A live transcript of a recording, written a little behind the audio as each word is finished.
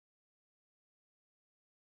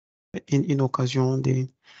une occasion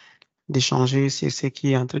d'échanger sur ce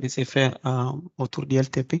qui est en train de se faire autour du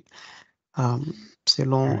LTP,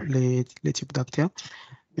 selon les types d'acteurs.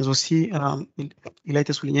 Mais aussi, il a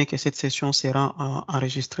été souligné que cette session sera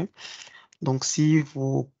enregistrée. Donc, si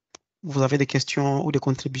vous avez des questions ou des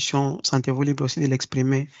contributions, sentez-vous libre aussi de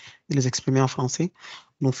les exprimer en français.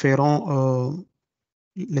 Nous ferons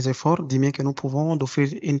les efforts du mieux que nous pouvons d'offrir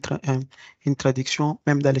une traduction,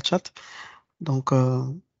 même dans le chat. Donc,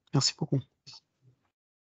 merci beaucoup.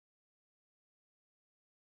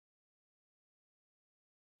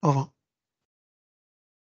 Au revoir.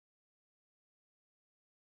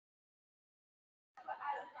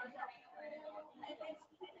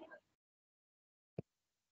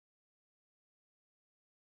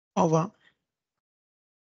 Au revoir.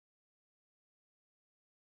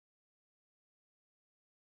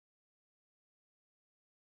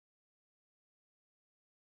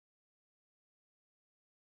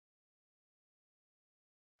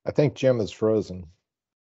 I think Jim is frozen.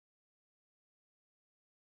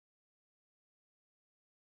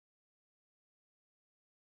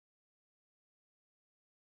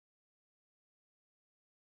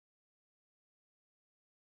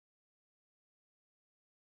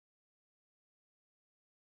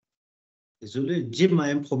 Désolé, Jim a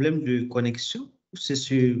un problème de connexion. C'est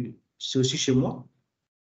aussi chez moi.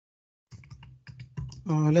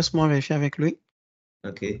 Laisse-moi vérifier avec lui.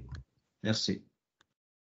 OK, merci.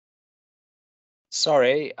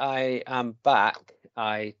 Sorry, I am back.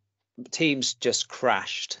 Teams just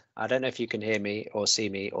crashed. I don't know if you can hear me or see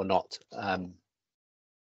me or not.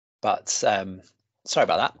 Sorry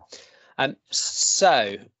about that.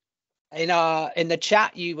 So in the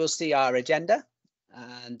chat, you will see our agenda,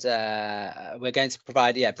 and we're going to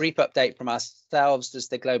provide a brief update from ourselves as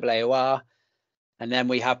the Global AoR, and then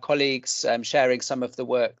we have colleagues sharing some of the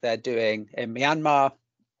work they're doing in Myanmar,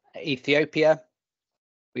 Ethiopia.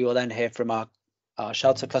 We will then hear from our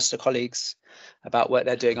Shelter Cluster colleagues about what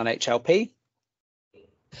they're doing on HLP.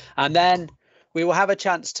 And then we will have a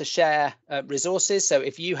chance to share resources. So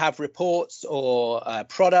if you have reports or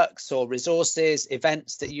products or resources,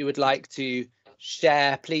 events that you would like to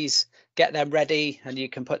share, please get them ready and you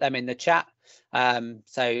can put them in the chat.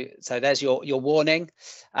 So there's your warning,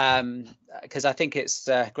 because I think it's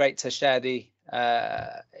great to share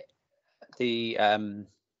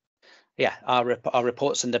our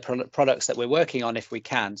reports and the products that we're working on if we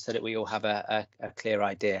can, so that we all have a clear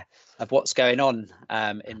idea of what's going on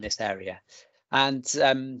in this area. And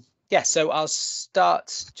so I'll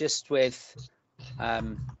start just with a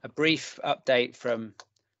brief update from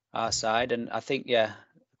our side. And I think,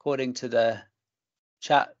 according to the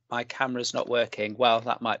chat, my camera's not working. Well,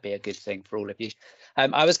 that might be a good thing for all of you.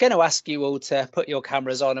 I was going to ask you all to put your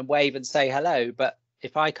cameras on and wave and say hello, but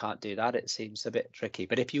if I can't do that, it seems a bit tricky.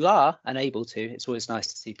 But if you are unable to, it's always nice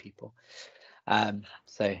to see people.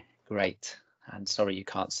 So great. And sorry you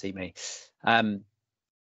can't see me.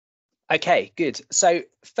 Okay, good. So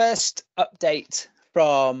first update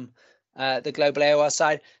from the Global AoR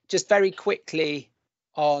side, just very quickly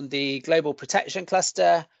on the Global Protection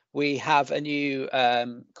Cluster. We have a new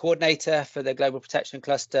coordinator for the Global Protection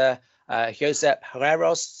Cluster, Josep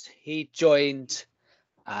Herreros. He joined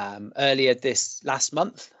earlier this last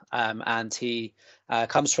month, and he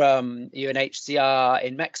comes from UNHCR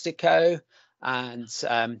in Mexico. And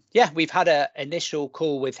we've had an initial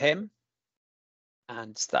call with him.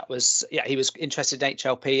 And that was, he was interested in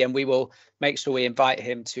HLP, and we will make sure we invite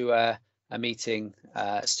him to a meeting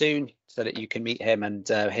soon, so that you can meet him and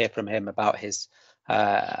hear from him about his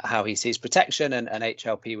how he sees protection and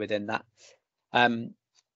HLP within that.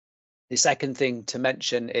 The second thing to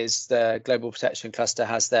mention is the Global Protection Cluster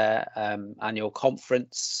has their annual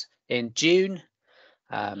conference in June.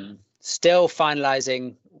 Still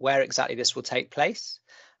finalising where exactly this will take place,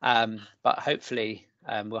 but hopefully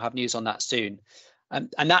we'll have news on that soon.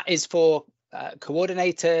 And that is for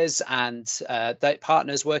coordinators and the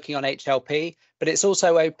partners working on HLP, but it's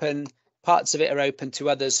also open, parts of it are open to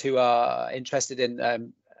others who are interested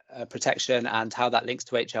in protection and how that links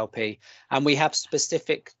to HLP. And we have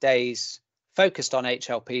specific days focused on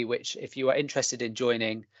HLP, which if you are interested in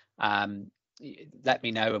joining, let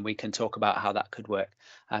me know and we can talk about how that could work.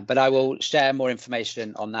 But I will share more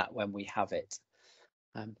information on that when we have it.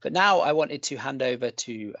 But now I wanted to hand over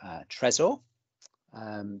to Trezor,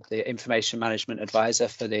 the Information Management Advisor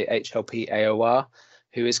for the HLP AoR,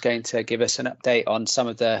 who is going to give us an update on some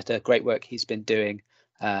of the great work he's been doing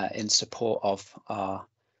in support of our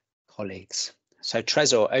colleagues. So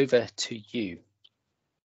Trezor, over to you.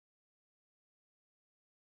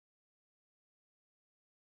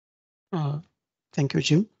 Thank you,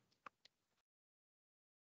 Jim.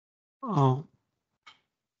 will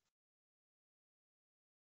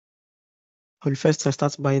first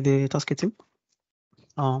start by the task team.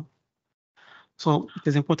 So it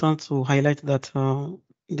is important to highlight that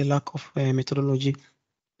the lack of methodology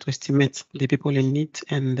to estimate the people in need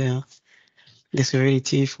and the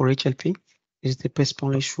severity for HLP is the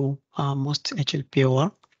principal issue most HLP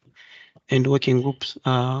AoR and working groups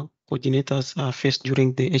coordinators face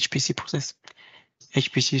during the HPC process.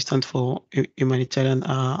 HPC stands for Humanitarian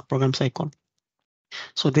Program Cycle.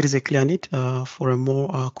 So there is a clear need for a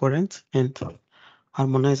more coherent and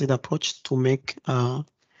harmonized approach to make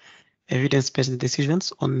evidence-based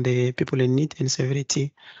decisions on the people in need and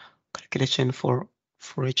severity calculation for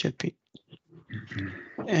HLP.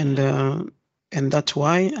 And that's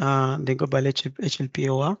why the global HLP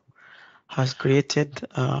AoR has created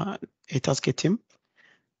a task team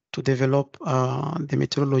to develop the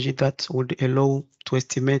methodology that would allow to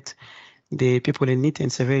estimate the people in need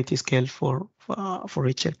and severity scale for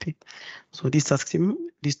HLP. So this task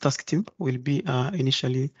team will be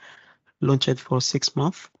initially launched for 6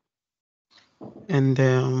 months.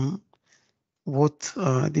 And what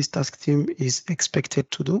this task team is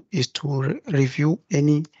expected to do is to review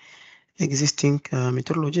any existing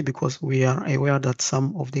methodology, because we are aware that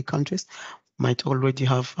some of the countries might already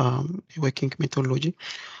have a working methodology.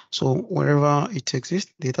 So wherever it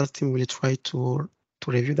exists, the task team will try to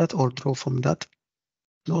review that or draw from that.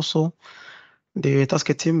 And also, the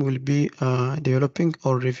task team will be developing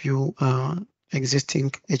or review existing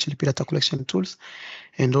HLP data collection tools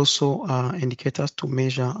and also indicators to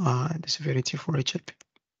measure the severity for HLP.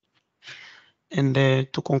 And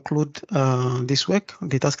to conclude this work,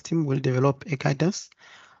 the task team will develop a guidance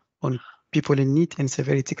on people in need and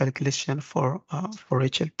severity calculation for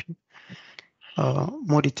HLP.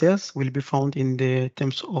 More details will be found in the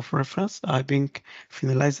terms of reference being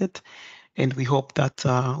finalized, and we hope that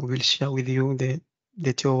we will share with you the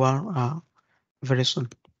TOR very soon.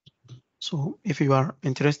 So if you are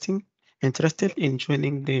interested in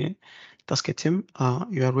joining the task team,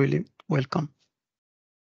 you are really welcome.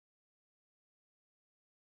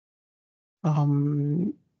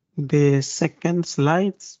 The second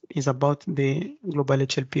slide is about the global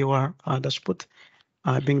HLP AoR dashboard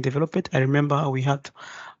being developed. I remember we had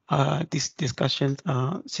this discussion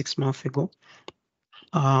 6 months ago.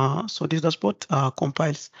 So this dashboard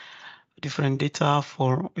compiles different data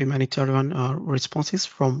for humanitarian responses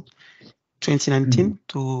from 2019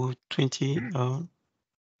 to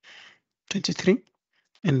 2023,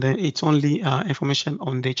 and then it's only information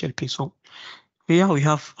on the HLP. So here we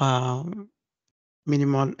have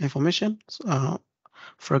minimal information.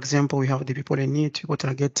 For example, we have the people in need, people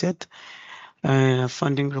targeted,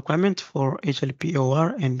 funding requirement for HLP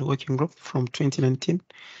AoR and working group from 2019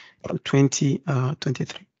 to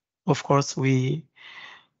 2023. Of course, we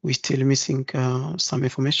still missing some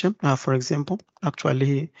information. For example,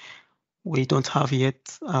 actually, we don't have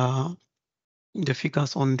yet the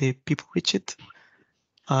figures on the people reached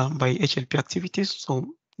by HLP activities.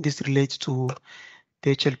 So this relates to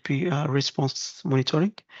the HLP response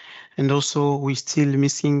monitoring. And also we still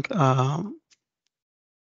missing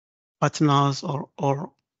partners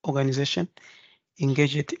or organization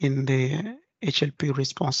engaged in the HLP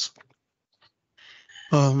response.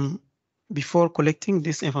 Before collecting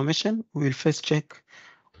this information, we will first check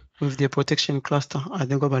with the protection cluster at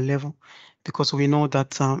the global level, because we know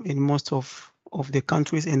that in most of the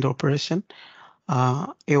countries in the operation,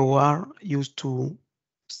 AoR used to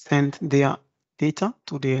send their data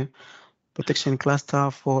to the protection cluster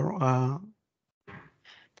for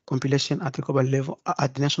compilation at the global level,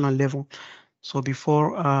 at the national level. So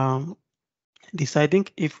before deciding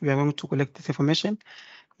if we are going to collect this information,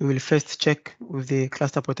 we will first check with the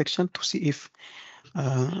cluster protection to see if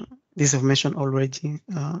this information already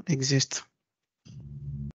exists.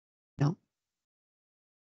 Yeah.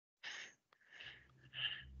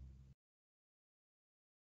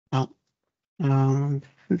 Now,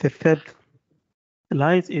 the third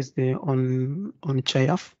slide is the on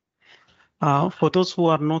JAF. For those who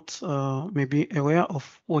are not maybe aware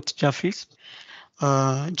of what JAF is,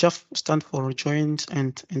 JAF stands for Joint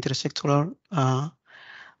and Intersectoral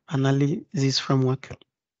Analysis Framework.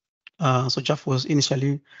 So JAF was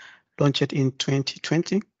initially launched in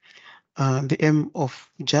 2020. The aim of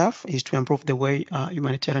JAF is to improve the way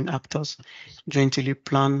humanitarian actors jointly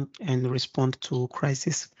plan and respond to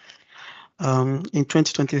crisis. In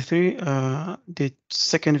 2023, the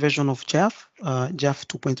second version of JAF, JAF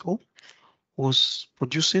 2.0, was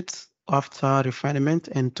produced after refinement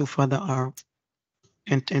and 2 further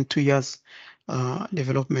and 2 years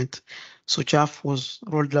development. So JAF was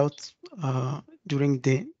rolled out during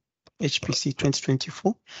the HPC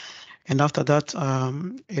 2024, And after that,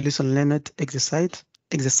 a lesson learned exercise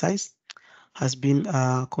has been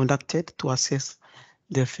conducted to assess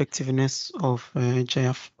the effectiveness of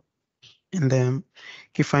JF. And the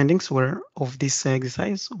key findings of this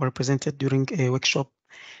exercise were presented during a workshop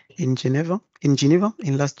in Geneva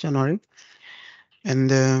in last January.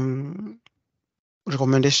 And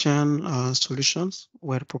recommendation solutions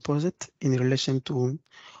were proposed in relation to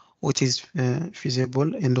what is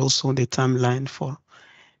feasible and also the timeline for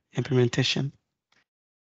implementation.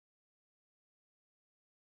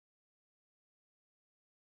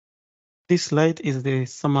 This slide is the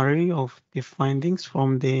summary of the findings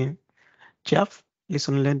from the JAF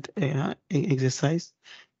lesson-learned exercise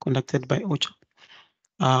conducted by OCHA.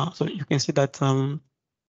 So you can see that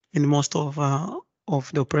in most of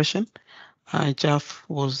the operation, JAF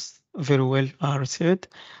was very well received.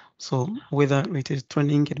 So whether it is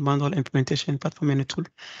training and manual implementation platform and tool,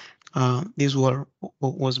 these were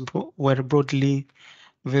broadly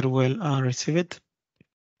very well received.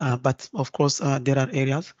 But of course, there are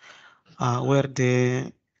areas where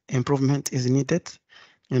the improvement is needed,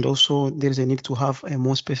 and also there is a need to have a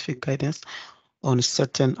more specific guidance on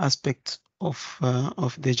certain aspects of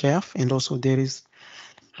the JF, and also there is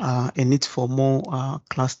a need for more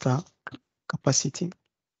cluster capacity.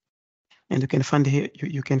 And you can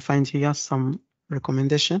find here some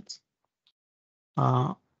recommendations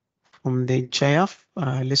from the JF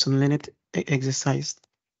lesson learned exercise.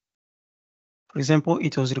 For example,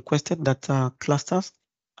 it was requested that clusters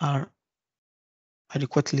are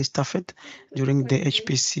adequately staffed during the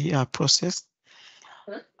HPC process.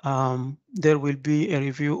 There will be a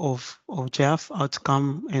review of JF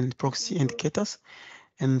outcome and proxy indicators,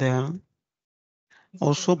 and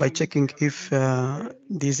also by checking if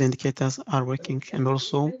these indicators are working, and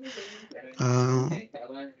also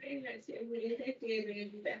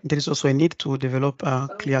there is also a need to develop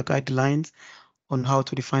clear guidelines on how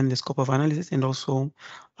to define the scope of analysis, and also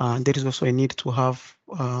there is also a need to have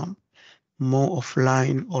more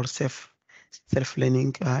offline or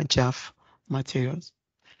self-learning JAF materials.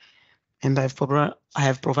 And I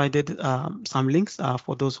have provided some links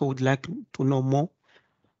for those who would like to know more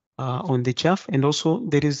on the JAF. And also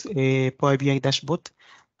there is a Power BI dashboard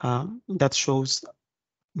that shows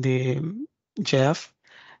the JAF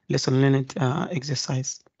lesson learned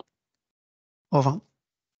exercise. Over.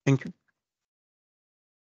 Thank you.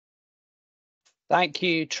 Thank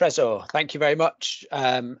you, Trezor. Thank you very much.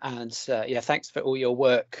 Yeah, thanks for all your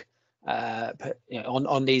work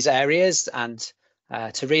on these areas, and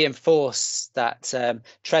to reinforce that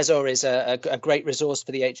Trezor is a great resource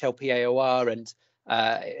for the HLP AoR, and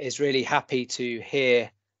is really happy to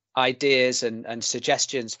hear ideas and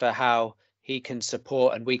suggestions for how he can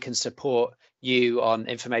support and we can support you on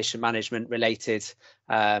information management related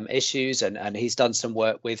issues, and he's done some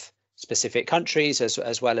work with specific countries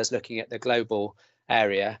as well as looking at the global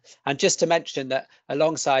area. And just to mention that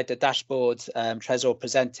alongside the dashboard Trezor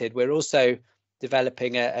presented, we're also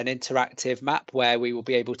developing an interactive map where we will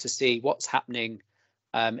be able to see what's happening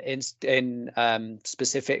in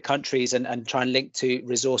specific countries and try and link to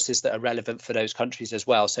resources that are relevant for those countries as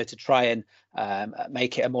well. So to try and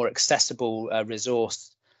make it a more accessible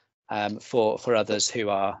resource for others who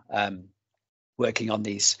are working on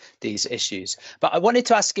these issues. But I wanted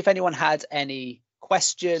to ask if anyone had any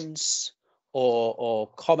questions or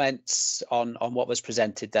comments on what was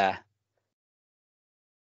presented there.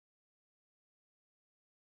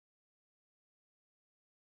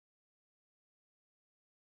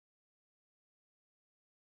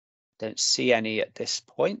 Don't see any at this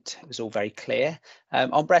point. It was all very clear.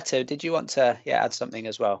 Umberto, did you want to add something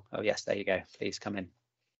as well? Oh yes, there you go. Please come in.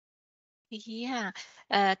 Yeah,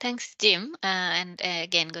 thanks, Jim. And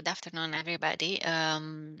again, good afternoon, everybody. I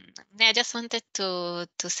just wanted to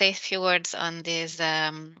say a few words on this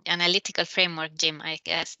analytical framework, Jim. I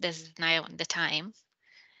guess this is now the time,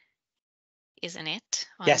 isn't it?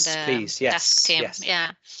 On yes, the please. Yes. team. Yes.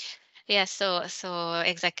 Yeah. Yeah, so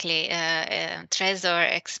exactly,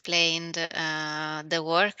 Trezor explained the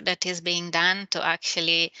work that is being done to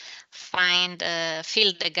actually fill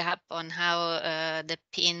the gap on how the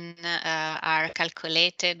PIN are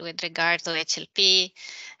calculated with regard to HLP,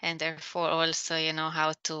 and therefore also,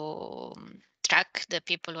 how to track the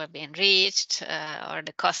people who are being reached or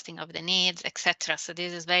the costing of the needs, etc. So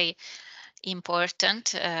this is very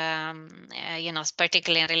important,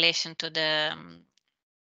 particularly in relation to the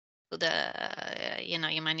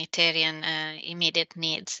humanitarian immediate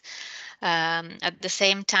needs. At the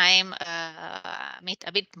same time,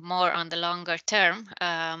 a bit more on the longer term,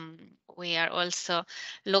 we are also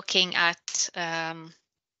looking at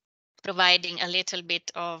providing a little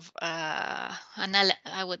bit of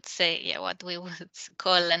I would say, yeah, what we would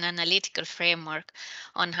call an analytical framework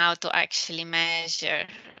on how to actually measure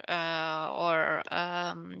or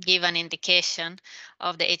give an indication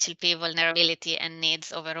of the HLP vulnerability and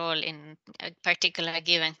needs overall in a particular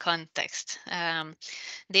given context.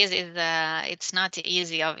 This is it's not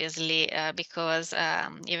easy, obviously, because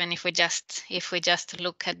even if we just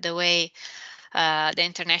look at the way the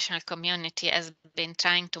international community has been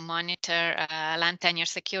trying to monitor land tenure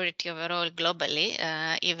security overall globally,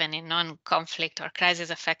 even in non-conflict or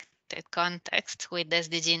crisis-affected context with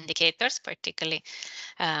SDG indicators, particularly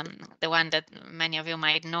the one that many of you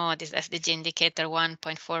might know, this SDG indicator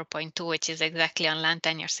 1.4.2, which is exactly on land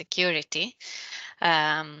tenure security.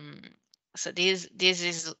 So this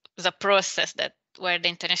is the process that where the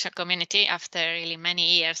international community, after really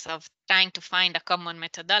many years of trying to find a common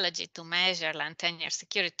methodology to measure land tenure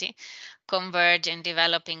security, converge in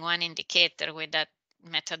developing one indicator with that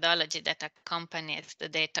methodology that accompanies the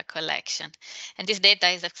data collection. And this data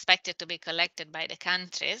is expected to be collected by the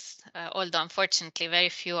countries, although unfortunately very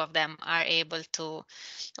few of them are able to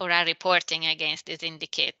or are reporting against these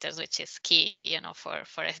indicators, which is key, for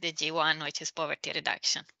SDG 1, which is poverty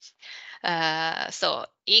reduction. So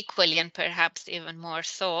equally and perhaps even more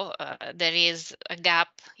so, there is a gap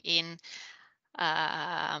in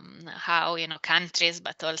how countries,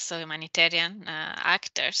 but also humanitarian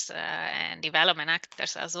actors and development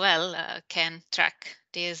actors as well can track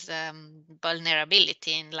this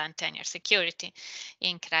vulnerability in land tenure security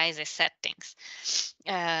in crisis settings.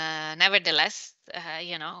 Nevertheless,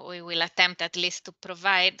 we will attempt at least to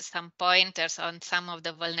provide some pointers on some of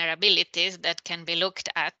the vulnerabilities that can be looked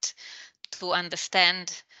at to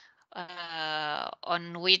understand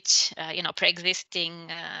on which pre-existing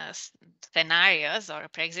scenarios or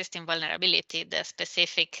pre-existing vulnerability, the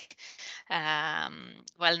specific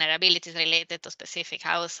vulnerabilities related to specific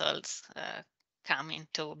households come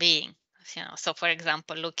into being. So for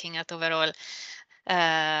example, looking at overall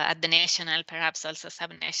at the national, perhaps also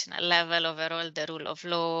subnational level, overall the rule of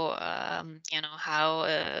law, how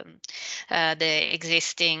the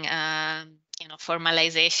existing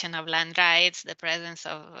formalization of land rights, the presence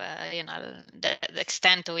of, the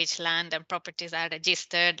extent to which land and properties are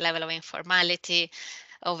registered, level of informality,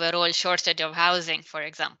 overall shortage of housing, for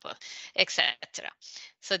example, etc.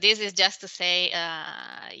 So this is just to say,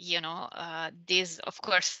 this, of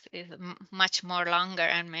course, is much more longer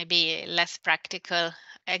and maybe less practical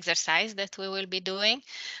exercise that we will be doing,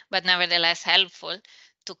 but nevertheless helpful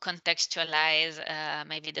to contextualize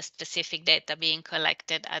maybe the specific data being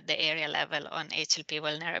collected at the area level on HLP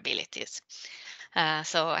vulnerabilities.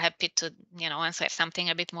 So happy to, once we have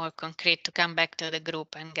something a bit more concrete, to come back to the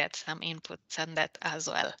group and get some inputs on that as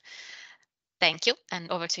well. Thank you,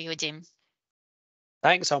 and over to you, Jim.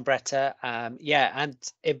 Thanks, Ombretta. Yeah, and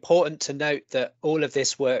important to note that all of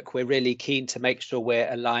this work, we're really keen to make sure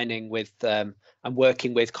we're aligning with and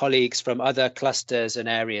working with colleagues from other clusters and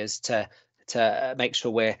areas to make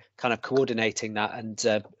sure we're kind of coordinating that and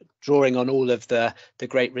drawing on all of the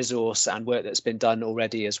great resource and work that's been done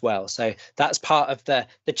already as well. So that's part of the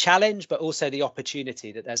challenge, but also the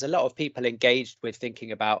opportunity that there's a lot of people engaged with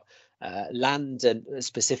thinking about land and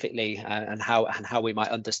specifically and how we might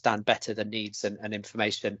understand better the needs and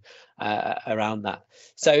information around that.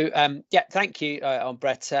 So yeah, thank you,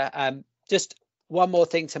 Ombretta. Just one more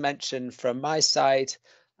thing to mention from my side.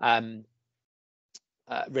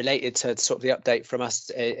 Related to sort of the update from us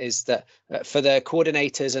is that for the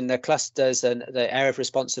coordinators and the clusters and the area of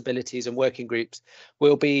responsibilities and working groups,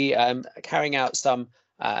 we'll be carrying out some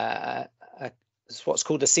what's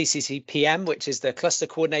called a CCCPM, which is the Cluster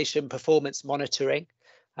Coordination Performance Monitoring,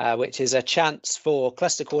 which is a chance for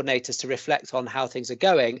cluster coordinators to reflect on how things are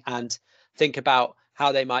going and think about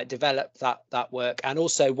how they might develop that work and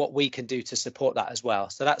also what we can do to support that as well.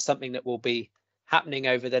 So that's something that will be happening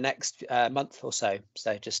over the next month or so.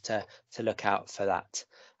 So just to look out for that.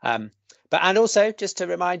 And also just to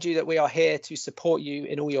remind you that we are here to support you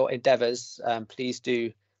in all your endeavours. Please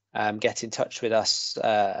do get in touch with us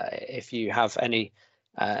if you have any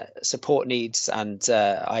support needs and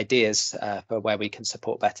ideas for where we can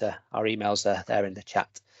support better. Our emails are there in the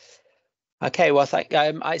chat. Okay, well,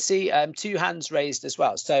 I see 2 hands raised as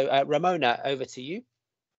well. So Ramona, over to you.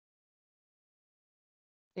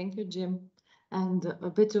 Thank you, Jim. And a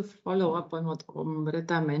bit of follow up on what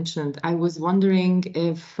Ombretta mentioned. I was wondering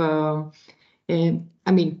if, I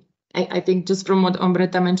mean, I think just from what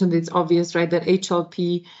Ombretta mentioned, it's obvious, right, that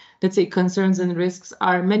HLP, let's say, concerns and risks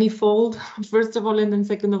are manifold, first of all, and then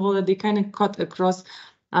second of all, that they kind of cut across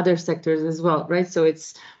other sectors as well, right? So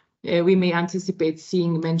it's we may anticipate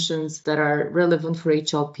seeing mentions that are relevant for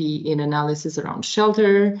HLP in analysis around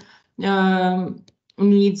shelter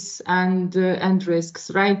needs and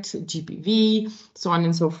risks, right? GPV, so on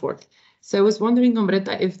and so forth. So I was wondering,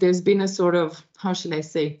 Ombretta, if there's been a sort of, how shall I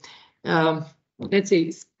say, let's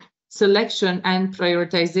say, selection and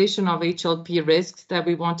prioritization of HLP risks that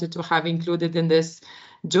we wanted to have included in this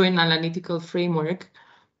joint analytical framework.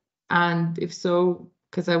 And if so,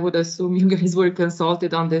 because I would assume you guys were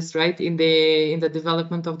consulted on this, right, in the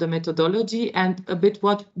development of the methodology, and a bit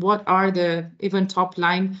what are the even top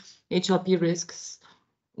line HLP risks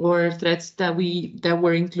or threats that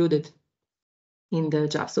were included in the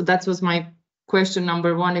job. So that was my question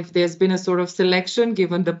number one, if there's been a sort of selection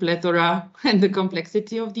given the plethora and the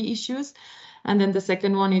complexity of the issues. And then the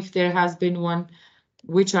second one, if there has been one,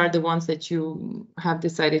 which are the ones that you have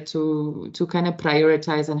decided to kind of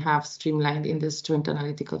prioritize and have streamlined in this joint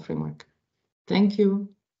analytical framework? Thank you.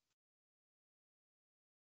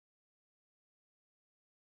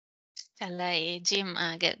 Shall I, Jim,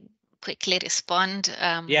 quickly respond?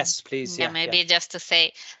 Yes, please. Yeah, maybe just to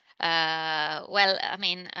say, well, I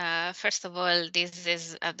mean, first of all, this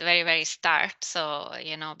is at the very, very start. So,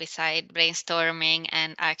 you know, beside brainstorming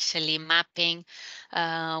and actually mapping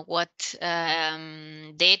what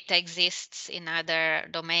data exists in other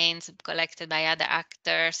domains collected by other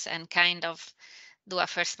actors and kind of do a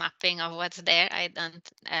first mapping of what's there.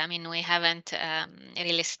 I mean, we haven't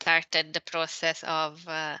really started the process of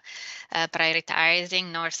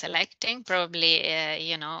prioritizing nor selecting. Probably,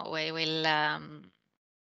 you know, we will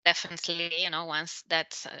definitely, you know, once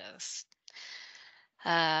that's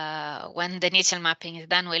when the initial mapping is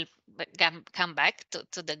done, we'll come back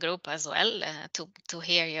to the group as well to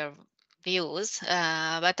hear your views.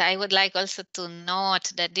 But I would like also to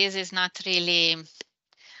note that this is not really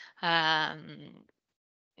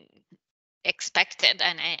expected,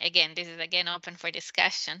 and again, this is again open for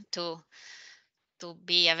discussion, to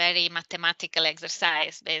be a very mathematical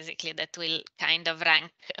exercise, basically, that will kind of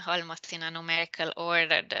rank almost in a numerical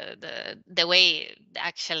order the way the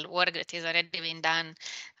actual work that is already been done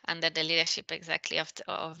under the leadership exactly of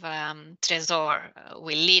Trésor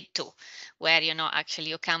will lead to, where, you know, actually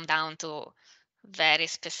you come down to very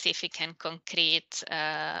specific and concrete,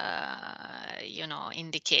 you know,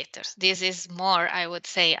 indicators. This is more, I would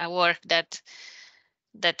say, a work that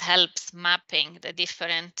helps mapping the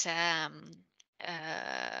different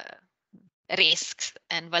risks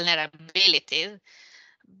and vulnerabilities,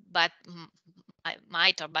 but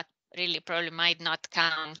but really probably might not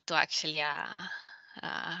come to actually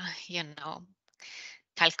you know,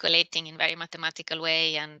 calculating in very mathematical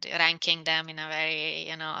way and ranking them in a very,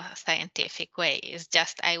 you know, scientific way. It's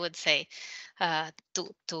just, I would say, to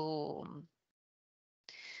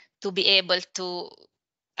be able to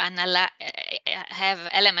have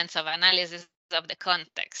elements of analysis of the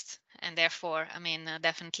context. And therefore, I mean,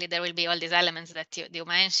 definitely there will be all these elements that you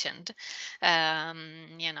mentioned,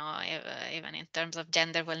 you know, even in terms of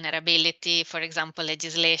gender vulnerability, for example,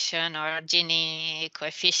 legislation or Gini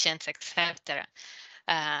coefficients, etc.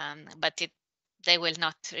 But they will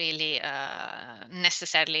not really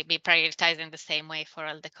necessarily be prioritized in the same way for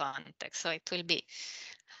all the context. So it will be,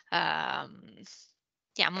 yeah,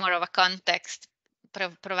 more of a context,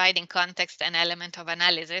 providing context and element of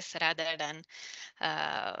analysis rather than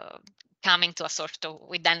coming to a sort of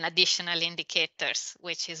with an additional indicators,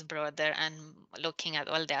 which is broader and looking at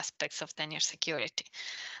all the aspects of tenure security.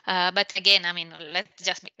 But again, I mean, let's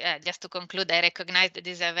just to conclude, I recognize that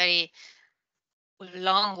this is a very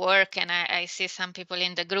long work, and I see some people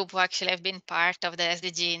in the group who actually have been part of the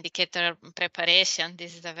SDG indicator preparation.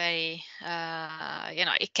 This is a very, you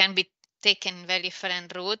know, it can be taken very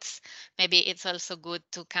different routes. Maybe it's also good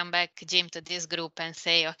to come back, Jim, to this group and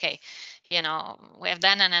say, okay, you know, we have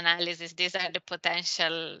done an analysis. These are the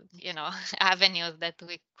potential, you know, avenues that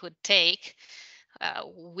we could take.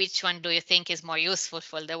 Which one do you think is more useful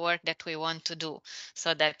for the work that we want to do,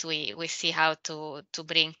 so that we see how to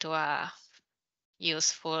bring to a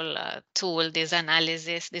useful tool this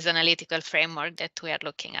analysis, this analytical framework that we are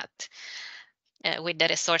looking at with the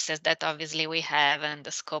resources that obviously we have and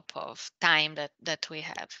the scope of time that we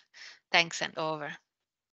have. Thanks, and over.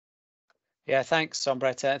 Yeah, thanks,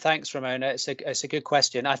 Ombretta. Thanks, Ramona. It's a good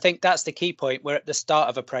question. I think that's the key point. We're at the start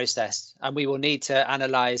of a process, and we will need to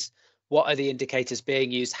analyze what are the indicators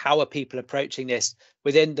being used, how are people approaching this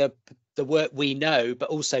within the work we know, but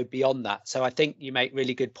also beyond that. So I think you make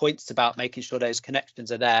really good points about making sure those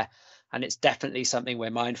connections are there, and it's definitely something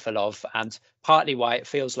we're mindful of, and partly why it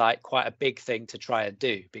feels like quite a big thing to try and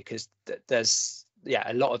do, because there's yeah,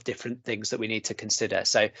 a lot of different things that we need to consider.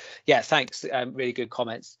 So yeah, thanks. Really good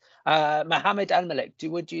comments. Mohammed Al-Malik,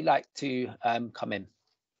 would you like to come in?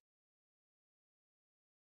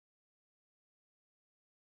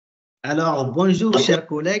 Alors, bonjour, chers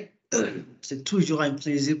collègues. C'est toujours un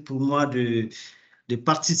plaisir pour moi de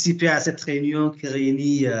participer à cette réunion qui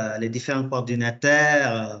réunit les différents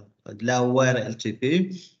coordinateurs de l'AoR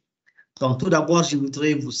LTP. Donc, tout d'abord, je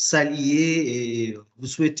voudrais vous saluer et vous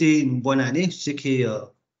souhaiter une bonne année. Je sais que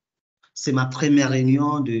c'est ma première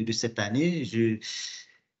réunion de cette année.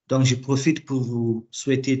 Donc, je profite pour vous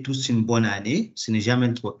souhaiter tous une bonne année. Ce n'est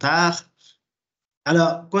jamais trop tard.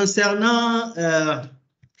 Alors, concernant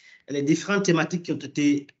les différentes thématiques qui ont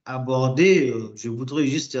été abordées, je voudrais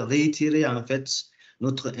juste réitérer en fait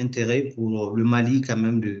notre intérêt pour le Mali quand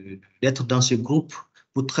même d'être dans ce groupe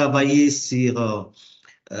pour travailler sur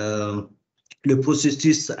le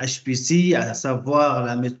processus HPC, à savoir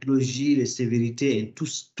la méthodologie, les sévérités et tout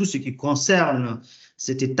ce qui concerne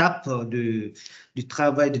cette étape du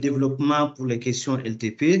travail de développement pour les questions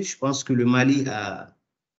LTP. Je pense que le Mali a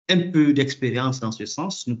un peu d'expérience dans ce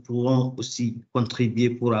sens. Nous pourrons aussi contribuer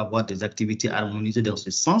pour avoir des activités harmonisées dans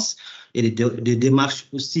ce sens et des démarches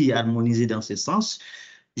aussi harmonisées dans ce sens.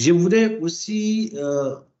 Je voudrais aussi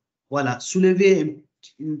voilà, soulever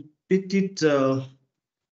une petite,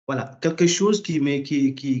 voilà, quelque chose que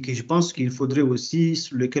je pense qu'il faudrait aussi,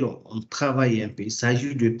 sur lequel on travaille un peu. Il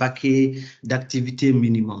s'agit de paquet d'activités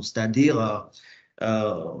minimum, c'est-à-dire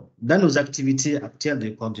dans nos activités actuelles de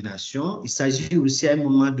coordination, il s'agit aussi à un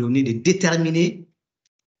moment donné de déterminer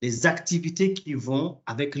les activités qui vont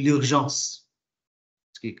avec l'urgence.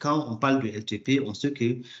 Parce que quand on parle de LTP, on sait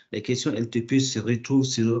que les questions LTP se retrouvent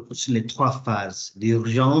sur les 3 phases,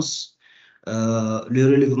 l'urgence, le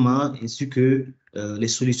relèvement ainsi que les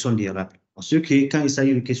solutions durables. On sait que quand il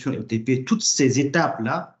s'agit de questions LTP, toutes ces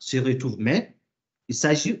étapes-là se retrouvent, mais il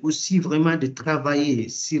s'agit aussi vraiment de travailler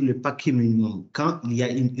sur le paquet minimum. Quand il y a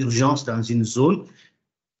une urgence dans une zone,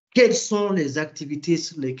 quelles sont les activités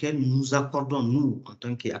sur lesquelles nous accordons, nous, en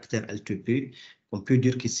tant qu'acteurs LTP? On peut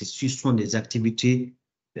dire que ce sont des activités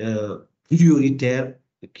prioritaires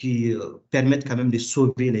qui permettent quand même de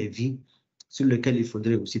sauver les vies, sur lesquelles il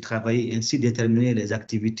faudrait aussi travailler et ainsi déterminer les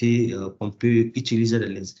activités qu'on peut utiliser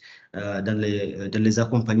dans les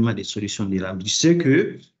accompagnements des solutions durables. Je sais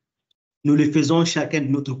que nous le faisons chacun de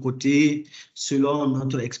notre côté, selon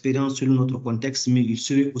notre expérience, selon notre contexte, mais il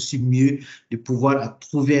serait aussi mieux de pouvoir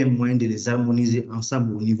trouver un moyen de les harmoniser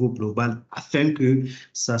ensemble au niveau global afin que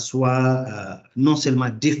ça soit non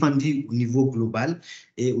seulement défendu au niveau global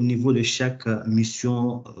et au niveau de chaque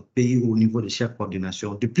mission pays, au niveau de chaque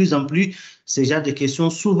coordination. De plus en plus, ce genre de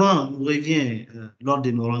questions souvent nous revient lors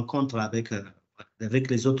de nos rencontres avec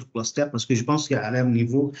les autres clusters, parce que je pense qu'à leur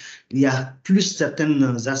niveau, il y a plus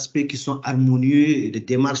certains aspects qui sont harmonieux, des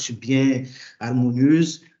démarches bien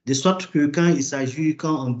harmonieuses, de sorte que quand il s'agit,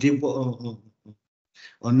 quand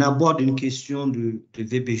on aborde une question de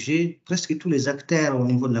VBG, presque tous les acteurs au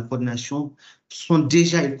niveau de la coordination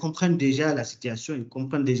ils comprennent déjà la situation, ils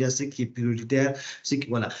comprennent déjà ce qui est prioritaire,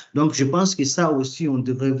 voilà. Donc, je pense que ça aussi, on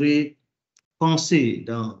devrait penser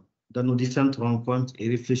dans nos différentes rencontres et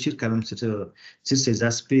réfléchir quand même sur ces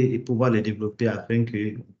aspects et pouvoir les développer afin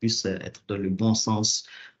qu'on puisse être dans le bon sens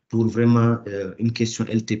pour vraiment une question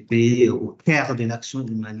LTP au cœur de l'action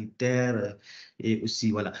humanitaire et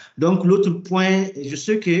aussi, voilà. Donc, l'autre point, je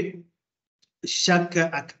sais que chaque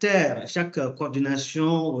acteur, chaque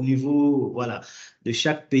coordination au niveau, voilà, de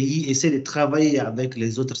chaque pays essaie de travailler avec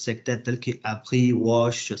les autres secteurs tels que Abris,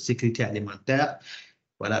 WASH, sécurité alimentaire.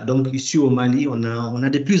 Voilà, donc ici au Mali, on a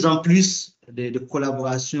de plus en plus de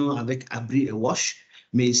collaborations avec Abris et WASH,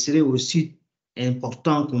 mais il serait aussi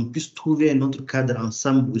important qu'on puisse trouver un autre cadre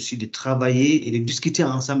ensemble aussi de travailler et de discuter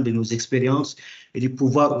ensemble de nos expériences et de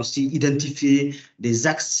pouvoir aussi identifier des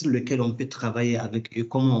axes sur lesquels on peut travailler avec eux,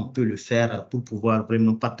 comment on peut le faire pour pouvoir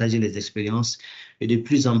vraiment partager les expériences et de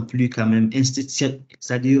plus en plus quand même,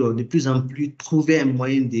 c'est-à-dire de plus en plus trouver un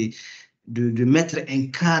moyen de mettre un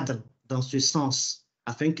cadre dans ce sens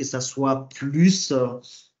afin que ça soit plus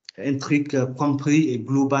un truc compris et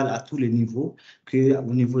global à tous les niveaux,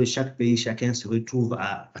 qu'au niveau de chaque pays, chacun se retrouve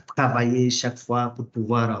à travailler chaque fois pour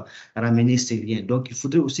pouvoir ramener ces liens. Donc, il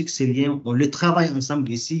faudrait aussi que ces liens, on les travaille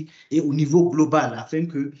ensemble ici et au niveau global, afin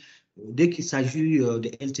que dès qu'il s'agit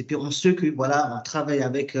de LTP, on sait que voilà, on travaille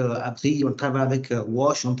avec Abris, on travaille avec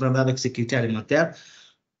WASH, on travaille avec sécurité alimentaire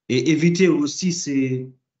et éviter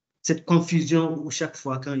aussi cette confusion où chaque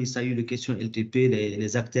fois quand il s'agit de questions LTP,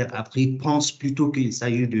 les acteurs Abris pensent plutôt qu'il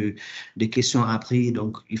s'agit de questions Abris.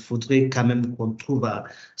 Donc, il faudrait quand même qu'on trouve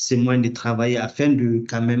ces moyens de travailler afin de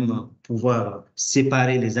quand même pouvoir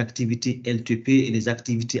séparer les activités LTP et les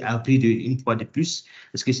activités Abris une fois de plus.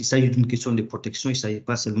 Parce que s'il s'agit d'une question de protection, il ne s'agit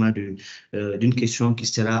pas seulement d'une question qui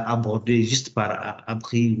sera abordée juste par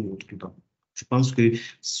Abris ou autre. Donc, je pense que ce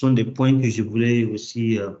sont des points que je voulais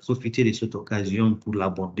aussi profiter de cette occasion pour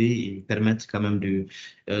l'aborder et permettre quand même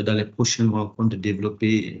dans les prochaines rencontres de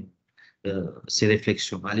développer ces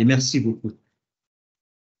réflexions. Allez, merci beaucoup.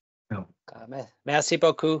 Merci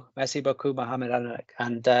beaucoup, Mohamed,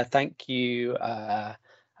 and thank you,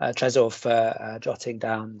 Trezor, for jotting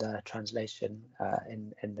down the translation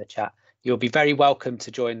in the chat. You'll be very welcome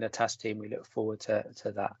to join the task team. We look forward to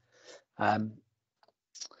that.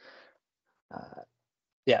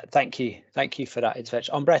 Yeah, thank you for that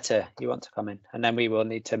intervention. Ombretta, you want to come in, and then we will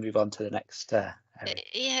need to move on to the next area.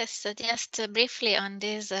 Yes, just briefly on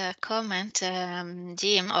this comment,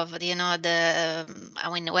 Jim, of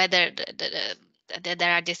whether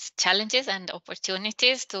there are these challenges and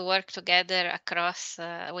opportunities to work together across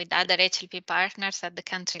with other HLP partners at the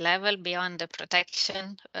country level beyond the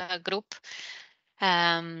protection group.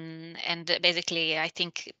 And basically, I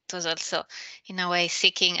think it was also, in a way,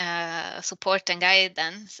 seeking support and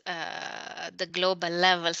guidance the global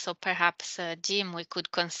level. So perhaps, Jim, we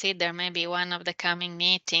could consider maybe one of the coming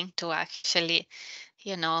meeting to actually,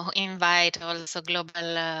 invite also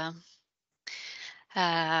global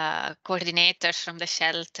coordinators from the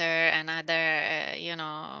shelter and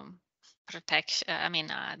other, protection,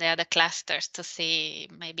 the other clusters to see,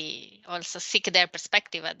 maybe also seek their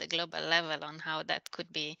perspective at the global level on how that could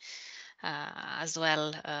be as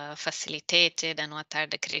well facilitated, and what are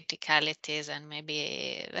the criticalities, and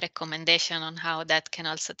maybe recommendation on how that can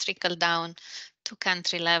also trickle down to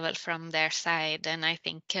country level from their side. And I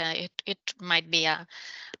think it might be a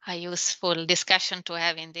useful discussion to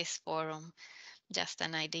have in this forum. Just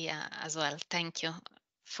an idea as well. Thank you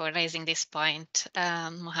for raising this point,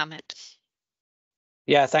 Mohamed.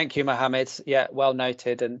 Yeah, thank you, Mohamed. Yeah, well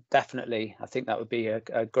noted, and definitely, I think that would be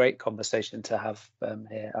a great conversation to have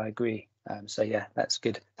here. I agree. So yeah, that's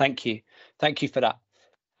good. Thank you for that.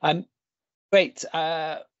 Great.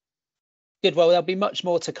 Good. Well, there'll be much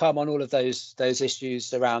more to come on all of those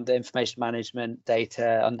issues around the information management,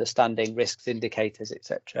 data, understanding risks, indicators,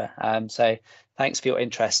 etc. So thanks for your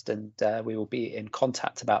interest, and we will be in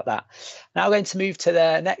contact about that. Now we're going to move to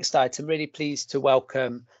the next item. Really pleased to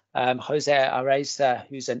welcome Jose Abris,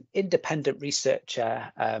 who's an independent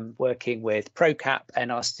researcher working with ProCap,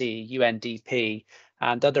 NRC, UNDP,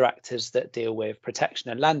 and other actors that deal with protection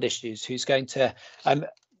and land issues, who's going to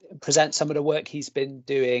present some of the work he's been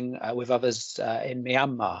doing with others in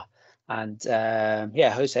Myanmar. And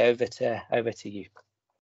yeah, Jose, over to you.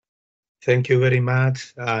 Thank you very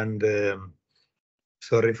much, and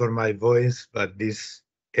sorry for my voice, but these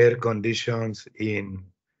air conditions in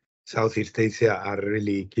Southeast Asia are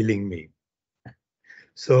really killing me.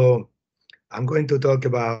 So I'm going to talk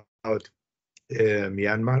about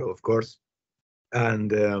Myanmar, of course,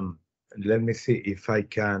 and let me see if I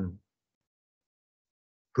can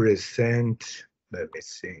present. Let me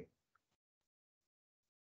see.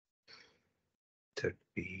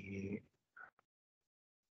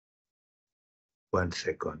 One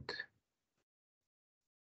second.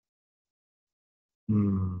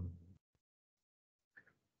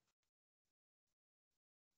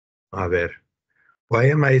 A ver, why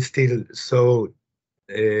am I still so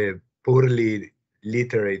poorly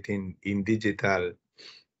literate in digital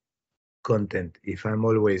content if I'm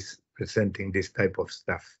always presenting this type of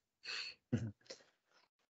stuff?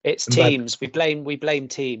 It's Teams. But we blame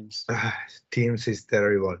Teams. Teams is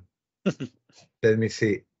terrible. Let me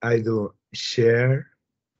see. I do share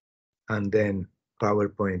and then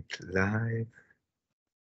PowerPoint live.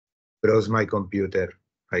 Browse my computer,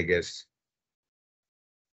 I guess.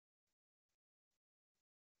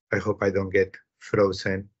 I hope I don't get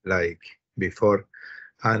frozen like before.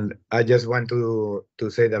 And I just want to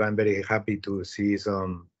say that I'm very happy to see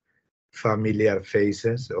some familiar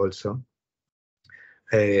faces also.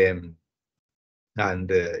 And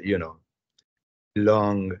you know,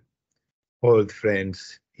 long old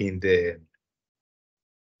friends in the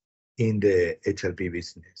HLP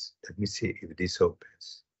business. Let me see if this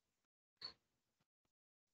opens.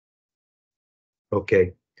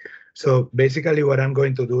 Okay, so basically what I'm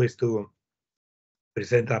going to do is to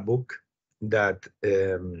present a book that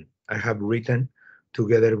I have written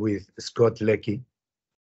together with Scott Leckie,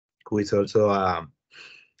 who is also a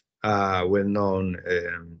well-known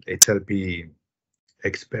HLP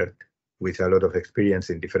expert with a lot of experience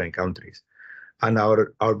in different countries. And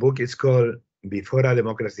our book is called Before a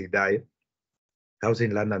Democracy Died,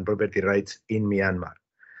 Housing, Land and Property Rights in Myanmar.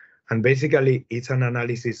 And basically, it's an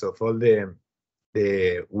analysis of all the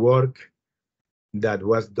work that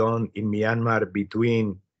was done in Myanmar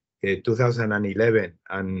between 2011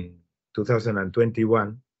 and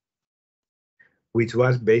 2021, which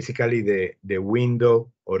was basically the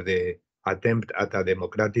window or the attempt at a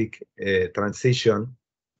democratic transition,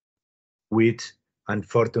 which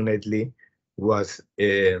unfortunately was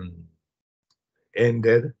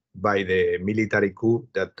ended by the military coup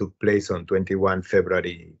that took place on 21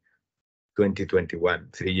 February 2021,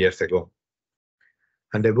 3 years ago.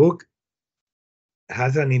 And the book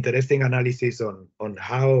has an interesting analysis on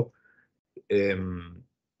how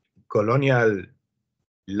colonial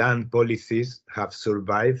land policies have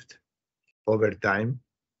survived over time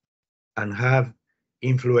and have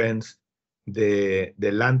influenced the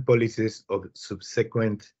land policies of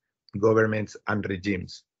subsequent governments and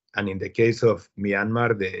regimes. And in the case of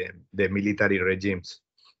Myanmar, the military regimes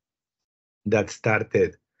that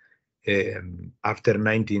started after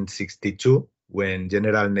 1962, when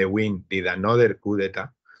General Ne Win did another coup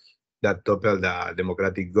d'etat that toppled the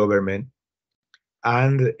democratic government,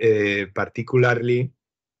 and particularly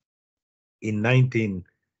in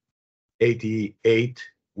 1988,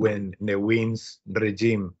 when Ne Win's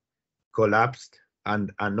regime collapsed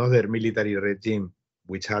and another military regime,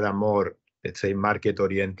 which had a more, let's say,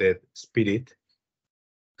 market-oriented spirit,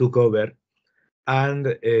 took over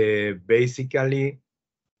and basically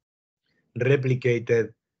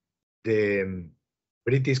replicated the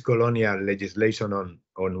British colonial legislation on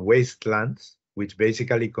wastelands, which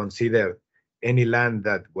basically considered any land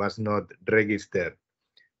that was not registered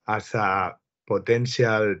as a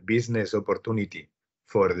potential business opportunity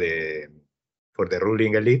for the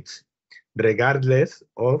ruling elites, regardless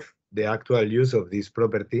of the actual use of this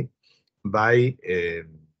property by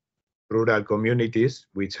rural communities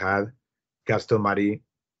which had customary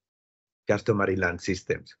land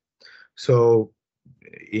systems. So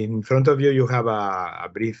in front of you, you have a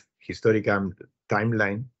brief historical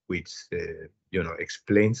timeline which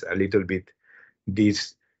explains a little bit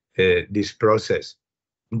this process.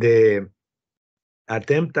 The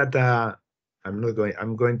attempt at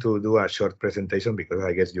I'm going to do a short presentation because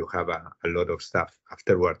I guess you have a lot of stuff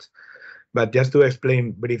afterwards. But just to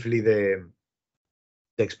explain briefly the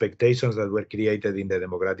expectations that were created in the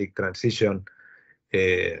democratic transition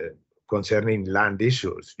concerning land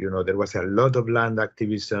issues. There was a lot of land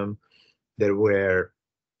activism. There were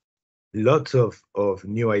lots of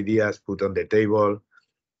new ideas put on the table.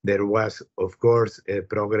 There was, of course,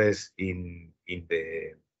 progress in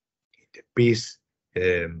the peace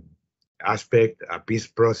aspect, a peace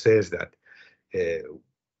process that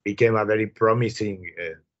became a very promising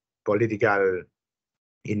political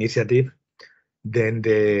initiative. Then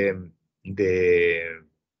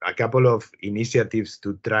a couple of initiatives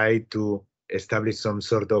to try to establish some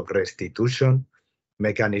sort of restitution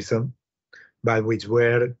mechanism, but which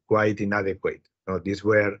were quite inadequate. These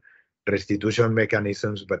were restitution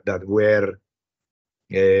mechanisms, but that were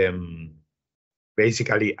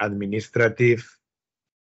basically administrative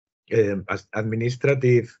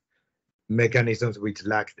mechanisms which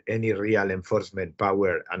lacked any real enforcement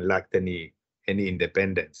power and lacked any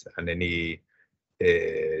independence and any.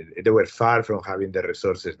 They were far from having the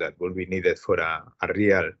resources that would be needed for a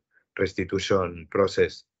real restitution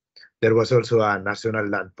process. There was also a national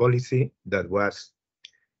land policy that was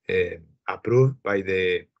approved by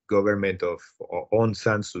the government of Aung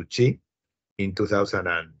San Suu Kyi in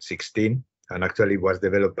 2016, and actually was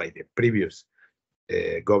developed by the previous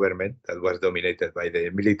government that was dominated by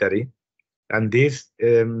the military. And this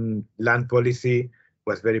land policy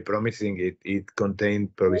was very promising. It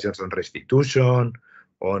contained provisions on restitution,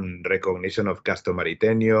 on recognition of customary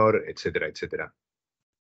tenure, etc., etc.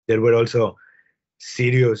 There were also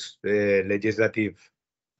serious legislative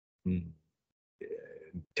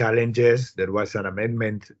challenges. There was an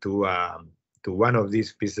amendment to one of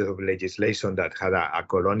these pieces of legislation that had a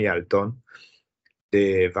colonial tone,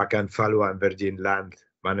 the Vacant Fallow and Virgin Land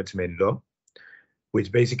Management Law,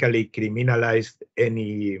 which basically criminalized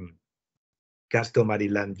any customary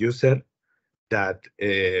land user that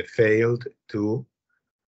failed to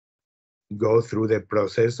go through the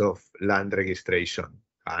process of land registration,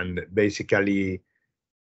 and basically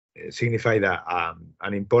signified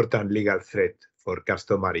an important legal threat for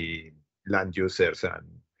customary land users and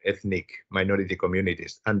ethnic minority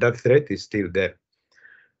communities. And that threat is still there.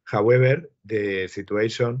 However, the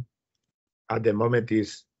situation at the moment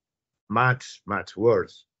is much, much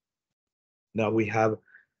worse. Now we have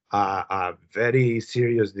a very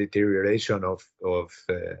serious deterioration of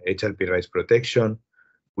HLP rights protection,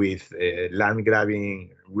 with land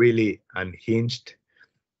grabbing really unhinged,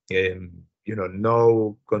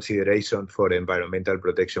 no consideration for environmental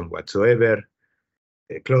protection whatsoever.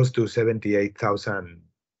 Close to 78,000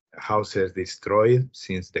 houses destroyed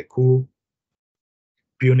since the coup.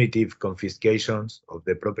 Punitive confiscations of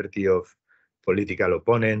the property of political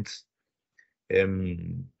opponents.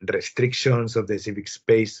 Restrictions of the civic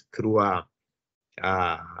space through a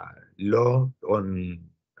new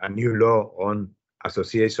law on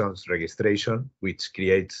associations registration, which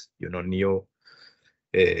creates,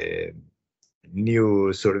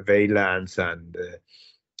 new surveillance and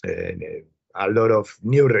a lot of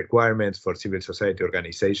new requirements for civil society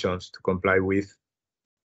organizations to comply with,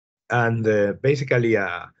 and basically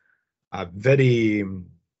a very,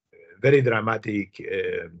 very dramatic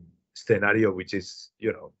scenario, which is,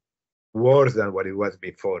 worse than what it was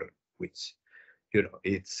before, which, it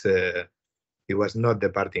was not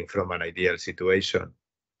departing from an ideal situation.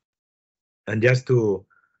 And just to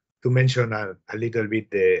mention a little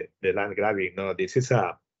bit the land grabbing, this is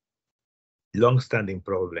a long-standing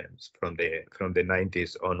problems from the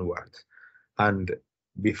 90s onwards. And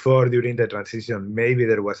before, during the transition, maybe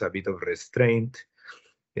there was a bit of restraint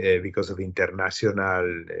because of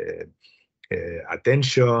international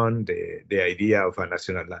attention, the idea of a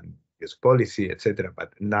national land use policy, etc.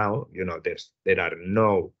 But now, there are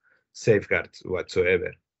no safeguards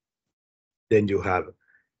whatsoever. Then you have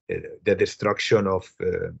the destruction of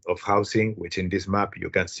housing, which in this map you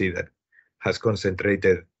can see that has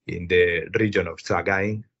concentrated in the region of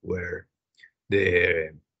Sagaing, where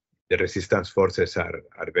the resistance forces are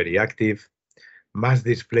very active. Mass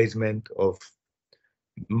displacement of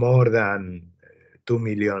more than 2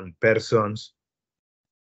 million persons,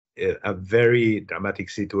 a very dramatic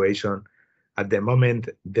situation. At the moment,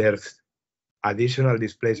 there's additional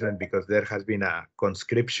displacement because there has been a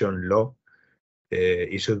conscription law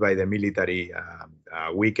issued by the military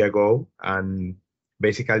a week ago, and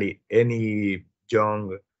basically any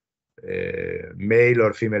young male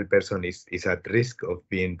or female person is at risk of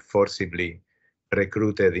being forcibly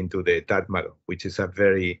recruited into the Tatmadaw, which is a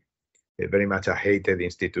very much a hated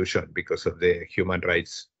institution because of the human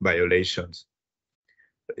rights violations.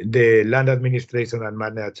 The land administration and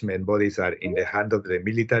management bodies are in the hand of the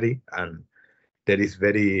military, and there is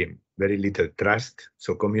very, very little trust.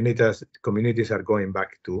 So communities are going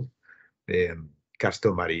back to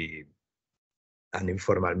customary and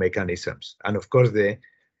informal mechanisms. And of course, the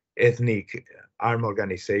ethnic armed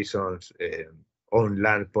organizations' own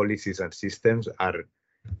land policies and systems are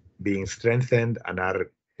being strengthened and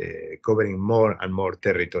are covering more and more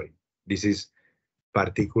territory. This is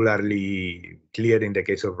particularly clear in the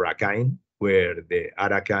case of Rakhine, where the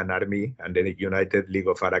Arakan army and the United League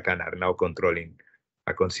of Arakan are now controlling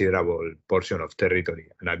a considerable portion of territory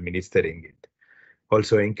and administering it.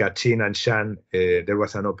 Also in Kachin and Shan, there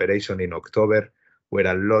was an operation in October where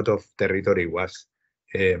a lot of territory was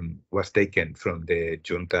taken from the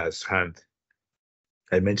junta's hand.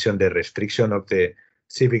 I mentioned the restriction of the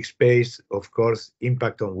civic space, of course,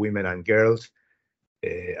 impact on women and girls.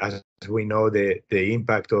 As we know, the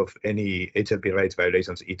impact of any HLP rights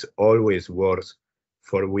violations, it's always worse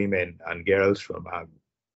for women and girls from a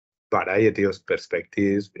variety of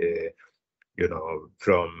perspectives,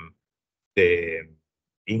 from the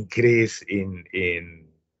increase in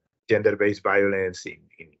gender-based violence in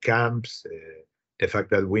camps, the fact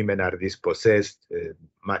that women are dispossessed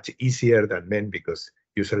much easier than men because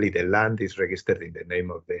usually the land is registered in the name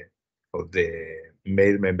of the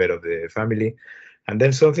male member of the family. And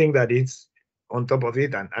then something that is on top of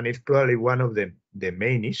it, and it's probably one of the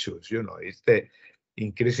main issues, is the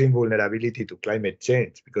increasing vulnerability to climate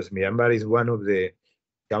change, because Myanmar is one of the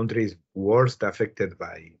countries worst affected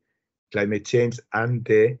by climate change, and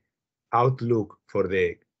the outlook for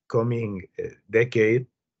the coming decade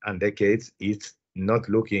and decades is not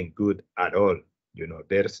looking good at all.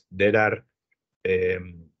 There are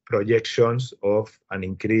projections of an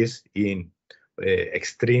increase in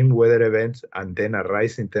extreme weather events, and then a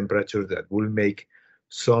rise in temperatures that will make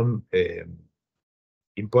some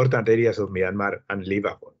important areas of Myanmar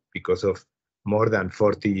unlivable because of more than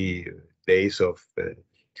 40 days of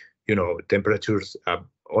temperatures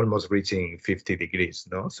almost reaching 50 degrees.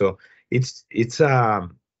 So it's a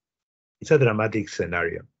dramatic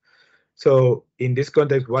scenario. So in this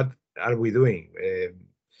context, what are we doing?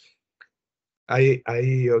 I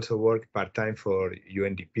also work part-time for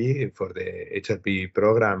UNDP for the HLP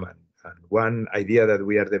program, and one idea that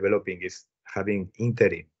we are developing is having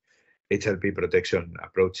interim HLP protection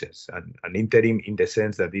approaches, and interim in the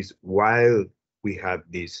sense that is while we had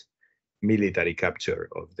this military capture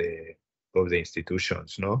of the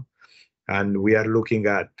institutions, no? And we are looking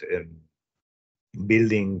at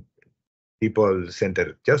building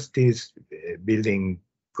people-centered justice, building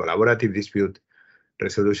collaborative dispute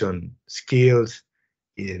resolution skills,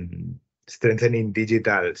 in strengthening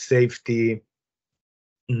digital safety,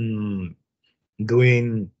 doing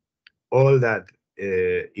all that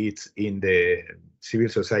it's in the civil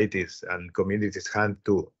societies and communities' hand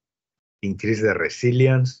to increase the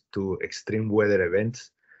resilience to extreme weather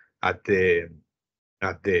events at the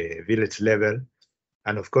village level.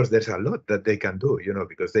 And of course, there's a lot that they can do, you know,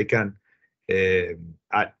 because they can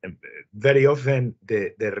very often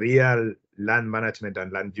the real land management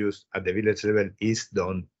and land use at the village level is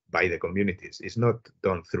done by the communities. It's not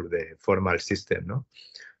done through the formal system, no?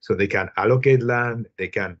 So they can allocate land, they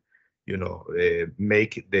can, you know,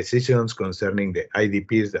 make decisions concerning the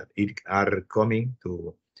IDPs that are coming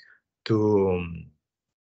to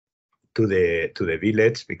the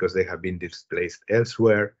village because they have been displaced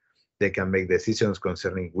elsewhere. They can make decisions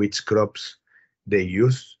concerning which crops they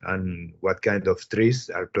use and what kind of trees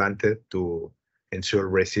are planted to ensure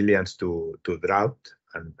resilience to drought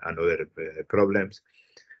and other problems.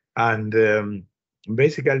 And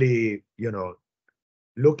basically, you know,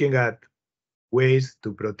 looking at ways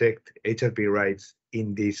to protect HLP rights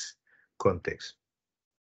in this context,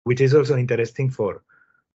 which is also interesting for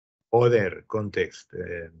other contexts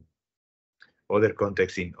in other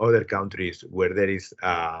countries where there is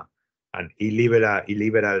an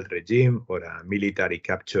illiberal regime or a military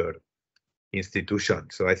capture institution.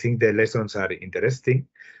 So I think the lessons are interesting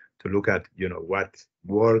to look at, you know, what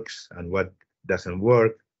works and what doesn't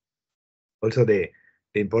work. Also, the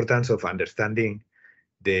importance of understanding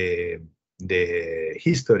the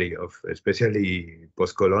history of especially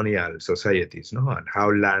post-colonial societies, no, and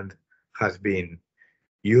how land has been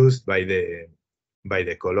used by the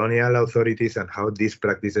colonial authorities and how these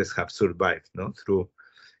practices have survived, no, through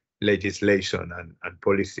legislation and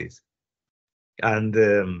policies. And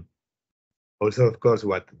also, of course,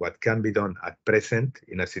 what can be done at present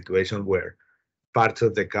in a situation where parts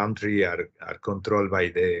of the country are controlled by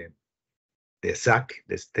the SAC,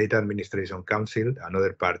 the State Administration Council, and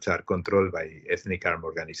other parts are controlled by ethnic armed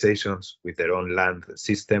organizations with their own land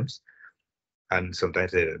systems, and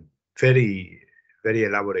sometimes they're very, very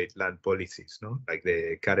elaborate land policies, no, like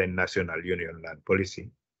the current National Union land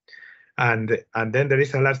policy. And then there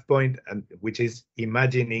is a last point, which is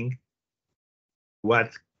imagining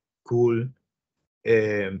what could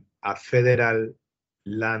a federal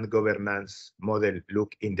land governance model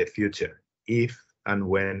look in the future if and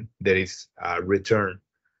when there is a return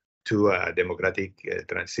to a democratic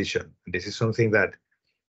transition. This is something that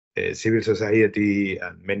civil society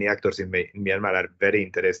and many actors in Myanmar are very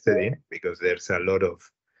interested in, because there's a lot of,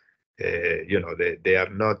 you know, they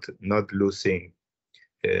are not losing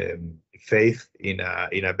faith in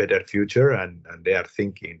a better future, and they are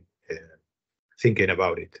thinking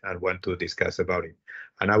about it and want to discuss about it.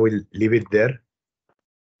 And I will leave it there.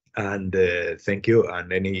 And thank you.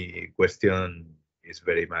 And any question is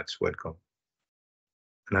very much welcome.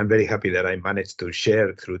 And I'm very happy that I managed to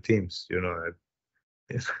share through Teams, you know.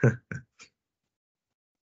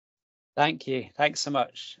 Thank you. Thanks so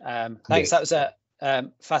much. Thanks. That was a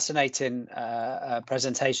fascinating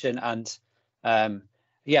presentation, and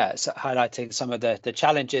yeah, so highlighting some of the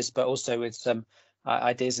challenges, but also with some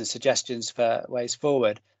ideas and suggestions for ways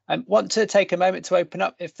forward. I want to take a moment to open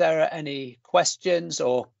up if there are any questions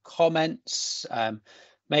or comments.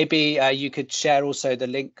 Maybe you could share also the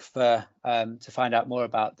link for to find out more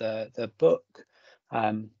about the book.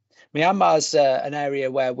 Myanmar is an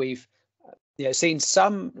area where we've seen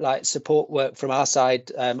some like support work from our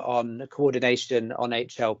side on coordination on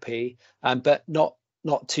HLP, but not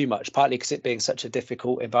too much, partly because it being such a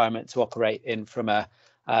difficult environment to operate in from a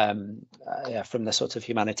from the sort of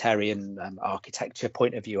humanitarian architecture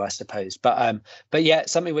point of view, I suppose. But yeah,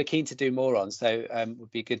 something we're keen to do more on. So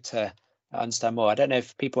would be good to understand more. I don't know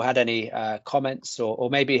if people had any comments or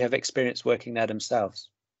maybe have experience working there themselves.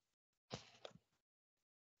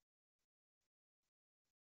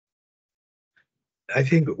 I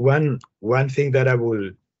think one thing that I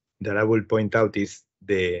will point out is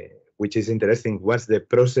which is interesting, was the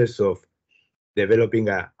process of developing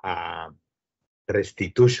a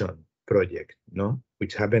restitution project, no,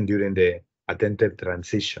 which happened during the attempted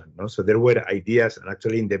transition, no. So there were ideas, and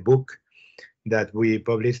actually in the book that we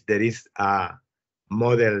published, there is a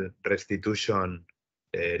model restitution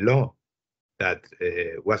law that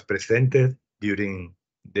was presented during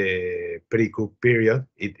the pre-coup period.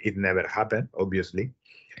 It never happened, obviously,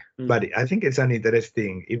 But I think it's an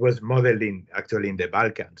interesting, it was modeled actually in the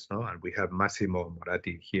Balkans, no? And we have Massimo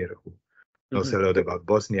Moratti here who knows a lot about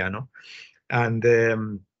Bosnia, no? And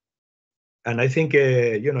I think,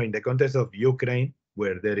 in the context of Ukraine,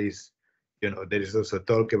 where there is also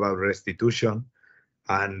talk about restitution,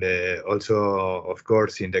 and also, of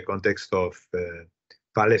course, in the context of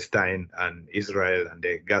Palestine and Israel and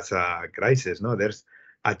the Gaza crisis, no? There's,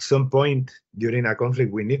 at some point during a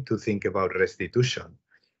conflict, we need to think about restitution.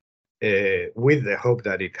 With the hope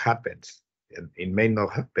that it happens. It may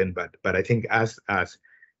not happen, but I think as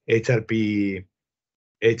HLP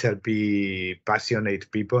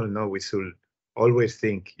passionate people, we should always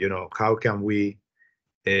think, how can we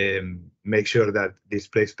make sure that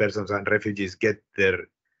displaced persons and refugees get their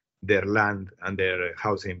land and their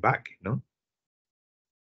housing back,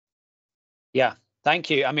 Yeah, thank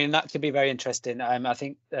you. I mean, that could be very interesting. I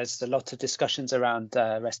think there's a lot of discussions around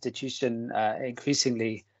restitution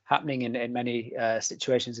increasingly happening in many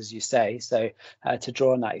situations, as you say. So to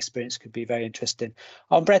draw on that experience could be very interesting.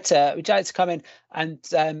 Ombretta, would you like to come in and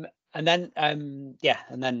then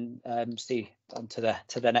see on to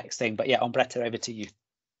the next thing? But yeah, Ombretta, over to you.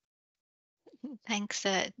 Thanks,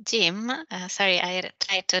 Jim. Sorry, I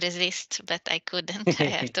tried to resist, but I couldn't. I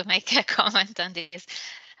have to make a comment on this.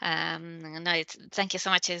 Thank you so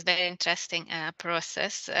much. It's very interesting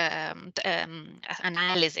process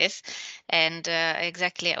analysis, and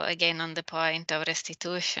exactly again on the point of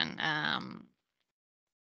restitution.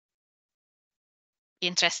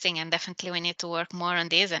 Interesting, and definitely we need to work more on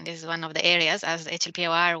this, and this is one of the areas as HLP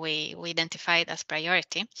AoR we identified as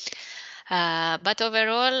priority. But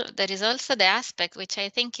overall, there is also the aspect which I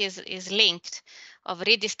think is linked of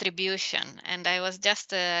redistribution. And I was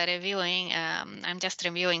just reviewing, I'm just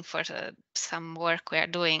reviewing for some work we are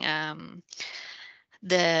doing,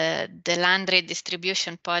 the land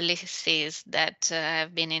redistribution policies that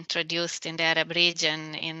have been introduced in the Arab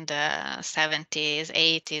region in the 70s,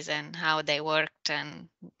 80s, and how they worked and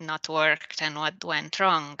not worked and what went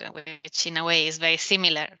wrong, which in a way is very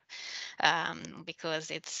similar because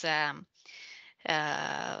it's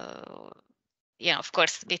of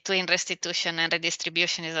course, between restitution and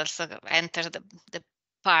redistribution is also enter the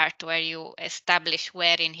part where you establish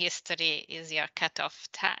where in history is your cutoff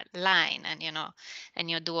line, and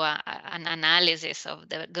you do an analysis of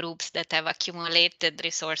the groups that have accumulated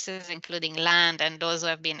resources, including land, and those who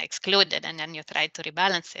have been excluded, and then you try to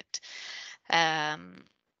rebalance it.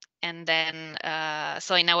 And then,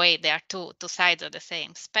 so in a way, there are two sides of the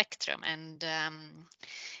same spectrum, and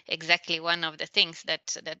exactly one of the things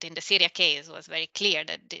that in the Syria case was very clear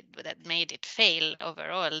that made it fail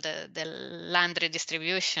overall, the land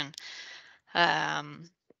redistribution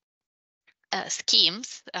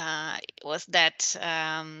schemes was that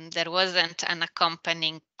there wasn't an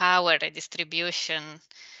accompanying power redistribution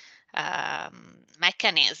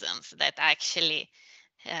mechanisms that actually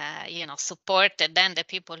supported then the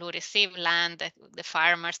people who receive land, the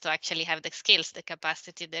farmers, to actually have the skills, the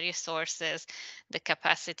capacity, the resources, the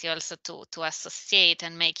capacity also to associate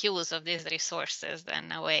and make use of these resources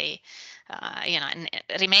in a way, and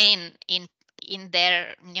remain in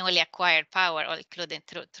their newly acquired power, or including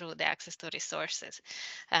through the access to resources.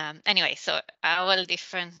 Anyway, so a whole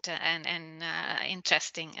different and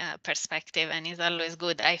interesting perspective, and it's always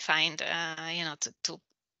good, I find,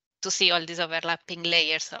 to see all these overlapping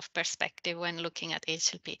layers of perspective when looking at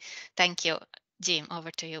HLP. Thank you, Jim,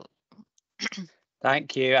 over to you.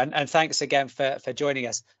 Thank you, and thanks again for joining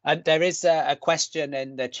us. And there is a question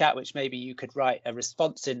in the chat, which maybe you could write a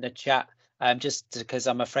response in the chat, just because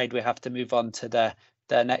I'm afraid we have to move on to the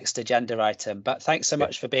next agenda item. But thanks so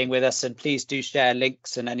much for being with us, and please do share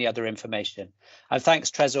links and any other information. And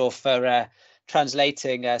thanks, Trezor, for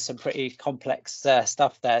translating some pretty complex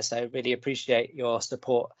stuff there. So really appreciate your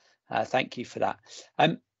support. Thank you for that.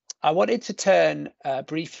 I wanted to turn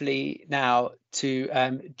briefly now to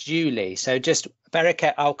Julie. So just,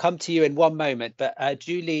 Bereket, I'll come to you in one moment, but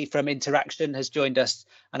Julie from Interaction has joined us,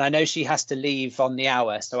 and I know she has to leave on the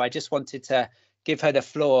hour. So I just wanted to give her the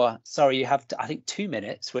floor. Sorry, you have, I think, 2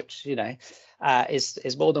 minutes, which,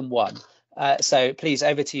 is more than one. So please,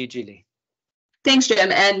 over to you, Julie. Thanks,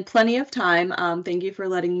 Jim, and plenty of time. Thank you for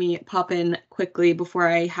letting me pop in quickly before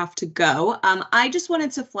I have to go. I just wanted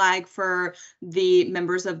to flag for the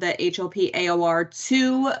members of the HLP AoR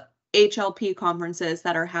 2 HLP conferences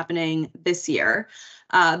that are happening this year.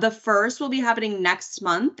 The first will be happening next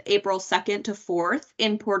month, April 2nd to 4th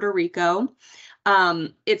in Puerto Rico.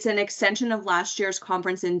 It's an extension of last year's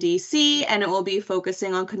conference in DC, and it will be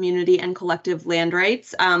focusing on community and collective land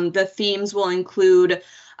rights. The themes will include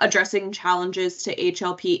addressing challenges to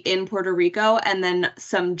HLP in Puerto Rico, and then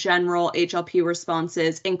some general HLP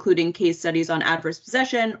responses, including case studies on adverse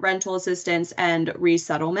possession, rental assistance, and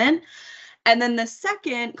resettlement. And then the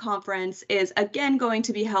second conference is again going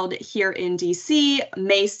to be held here in DC,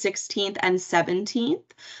 May 16th and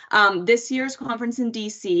 17th. This year's conference in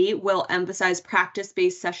DC will emphasize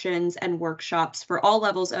practice-based sessions and workshops for all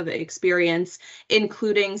levels of experience,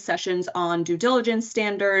 including sessions on due diligence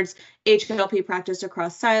standards, HLP practice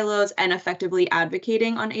across silos, and effectively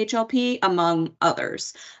advocating on HLP, among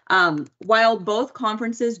others. While both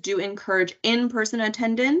conferences do encourage in-person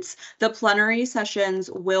attendance, the plenary sessions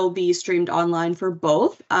will be streamed online for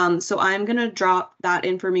both. So I'm going to drop that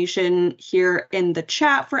information here in the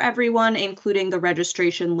chat for everyone, including the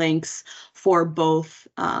registration links for both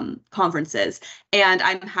conferences. And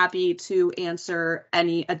I'm happy to answer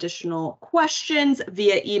any additional questions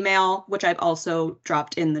via email, which I've also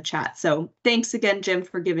dropped in the chat. So thanks again, Jim,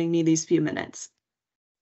 for giving me these few minutes.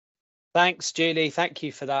 Thanks, Julie. Thank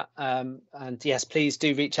you for that. And yes, please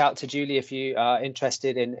do reach out to Julie if you are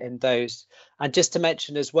interested in those. And just to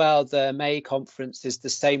mention as well, the May conference is the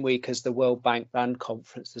same week as the World Bank Land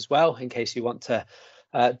Conference as well, in case you want to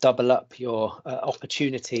double up your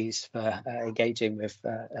opportunities for engaging with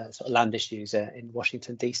sort of land issues in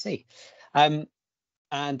Washington, DC.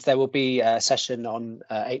 And there will be a session on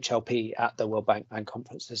HLP at the World Bank Land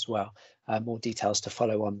Conference as well. More details to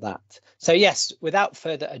follow on that. So yes, without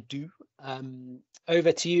further ado,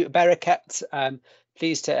 over to you, Bereket.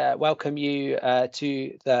 Pleased to welcome you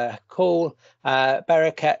to the call.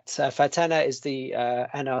 Bereket Fatena is the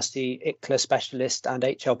NRC ICLA specialist and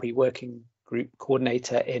HLP working group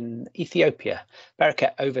coordinator in Ethiopia.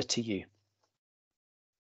 Bereket, over to you.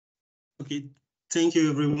 Okay, thank you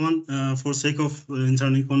everyone. For sake of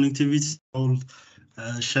internet connectivity, I'll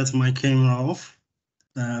shut my camera off.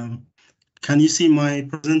 Can you see my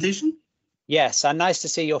presentation? Yes, and nice to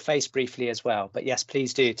see your face briefly as well. But yes,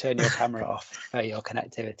 please do turn your camera off for your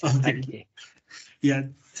connectivity. Okay. Thank you. Yeah,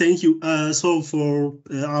 thank you. So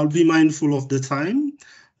I'll be mindful of the time.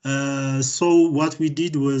 So what we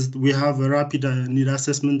did was we have a rapid need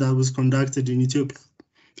assessment that was conducted in Ethiopia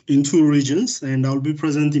in 2 regions, and I'll be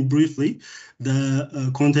presenting briefly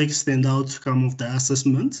the context and outcome of the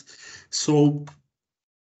assessment. So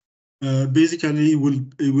basically, it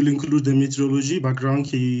will include the methodology, background,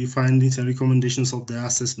 key findings, and recommendations of the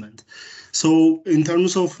assessment. So in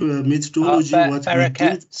terms of methodology, what Bereket, we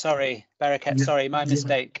did... Sorry, Bereket, yeah, sorry, my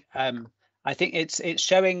mistake. I think it's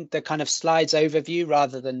showing the kind of slides overview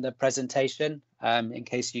rather than the presentation, in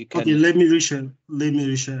case you can... Okay, let me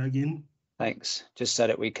reshare again. Thanks, just so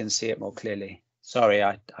that we can see it more clearly. Sorry,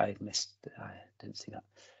 I didn't see that.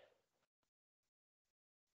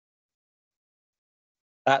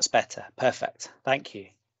 That's better. Perfect. Thank you.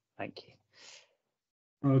 Thank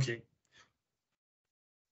you. Okay.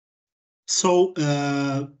 So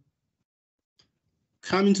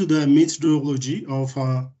coming to the methodology of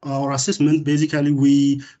our assessment, basically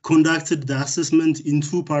we conducted the assessment in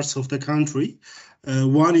 2 parts of the country,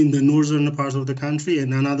 one in the northern part of the country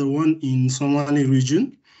and another one in Somali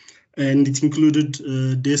region. And it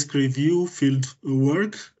included desk review, field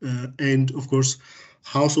work, and of course,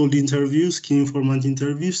 household interviews, key informant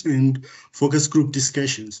interviews, and focus group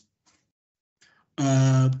discussions.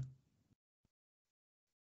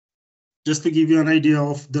 Just to give you an idea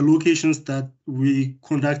of the locations that we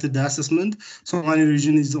conducted the assessment, Somali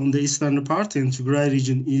region is on the eastern part and Tigray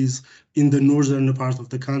region is in the northern part of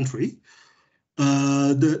the country.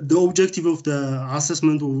 The objective of the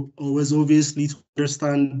assessment was obviously to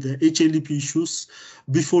understand the HLP issues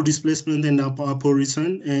before displacement and upon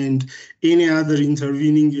return, and any other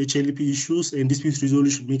intervening HLP issues and dispute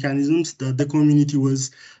resolution mechanisms that the community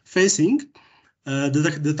was facing.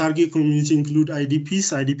 The target community include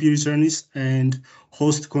IDPs, IDP returnees, and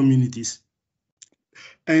host communities.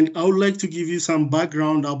 And I would like to give you some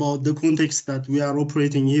background about the context that we are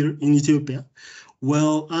operating here in Ethiopia.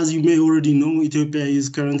 Well, as you may already know, Ethiopia is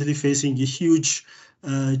currently facing a huge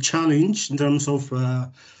challenge in terms of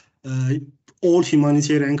all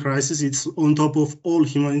humanitarian crisis. It's on top of all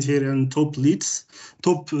humanitarian top needs.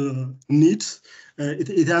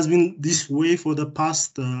 It has been this way for the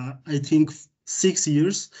past, I think, 6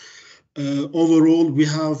 years. Overall, we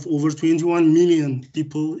have over 21 million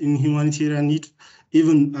people in humanitarian need,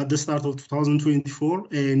 even at the start of 2024.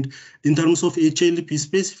 And in terms of HLP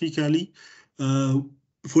specifically,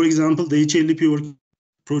 for example, the HLP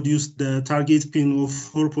produced the target PIN of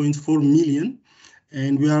 4.4 million,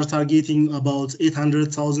 and we are targeting about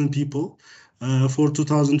 800,000 people for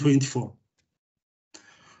 2024.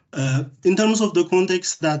 In terms of the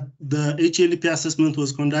context that the HLP assessment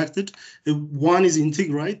was conducted, one is in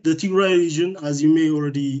Tigray. The Tigray region, as you may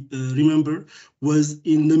already remember, was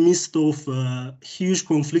in the midst of huge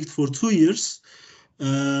conflict for 2 years,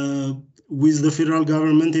 with the federal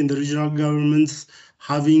government and the regional governments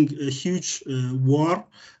having a huge war,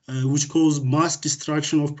 which caused mass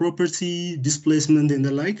destruction of property, displacement, and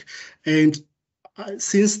the like. And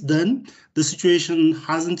since then, the situation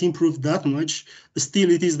hasn't improved that much.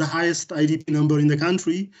 Still, it is the highest IDP number in the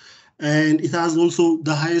country, and it has also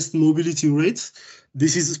the highest mobility rates.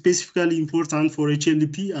 This is specifically important for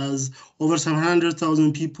HLP, as over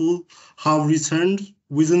 700,000 people have returned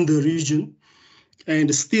within the region.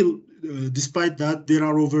 And still, despite that, there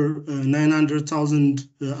are over 900,000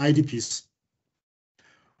 IDPs.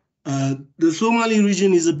 The Somali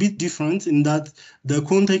region is a bit different in that the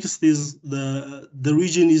context is the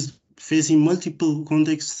region is facing multiple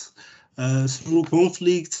contexts through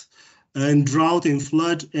conflict and drought and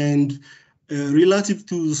flood, and relative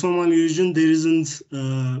to the Somali region, there isn't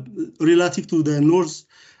relative to the north,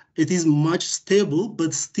 it is much stable,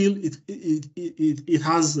 but still it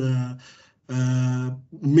has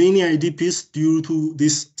many IDPs due to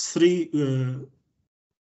these three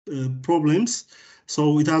problems.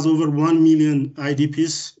 So it has over 1 million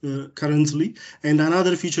IDPs currently. And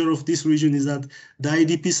another feature of this region is that the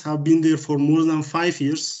IDPs have been there for more than 5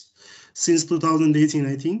 years, since 2018,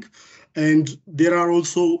 I think. And there are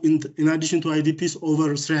also, in addition to IDPs,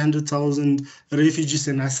 over 300,000 refugees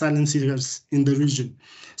and asylum seekers in the region.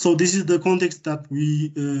 So this is the context that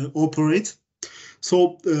we operate.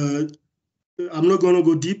 So I'm not going to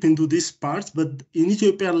go deep into this part, but in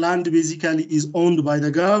Ethiopia, land basically is owned by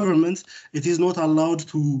the government. It is not allowed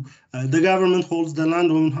to, the government holds the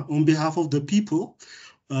land on behalf of the people,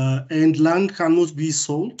 and land cannot be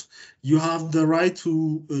sold. You have the right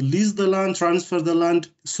to lease the land, transfer the land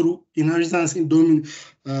through inheritance and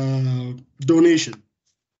donation.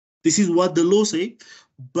 This is what the law say,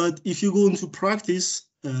 but if you go into practice,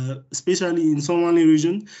 especially in Somali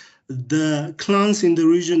region, the clans in the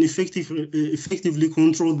region effectively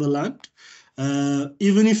control the land.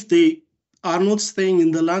 Even if they are not staying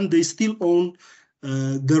in the land, they still own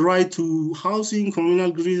the right to housing, communal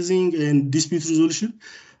grazing, and dispute resolution.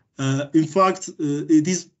 In fact, it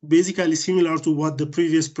is basically similar to what the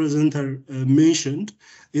previous presenter mentioned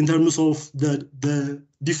in terms of the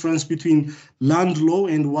difference between land law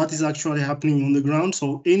and what is actually happening on the ground.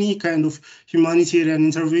 So any kind of humanitarian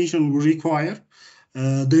intervention will require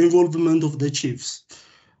the involvement of the chiefs.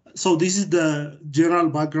 So this is the general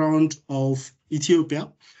background of Ethiopia.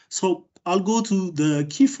 So I'll go to the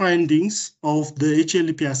key findings of the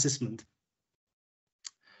HLP assessment.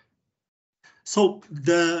 So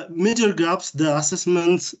the major gaps the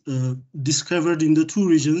assessments discovered in the two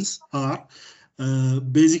regions are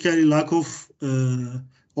basically lack of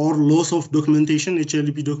or loss of documentation,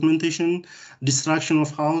 HLP documentation, destruction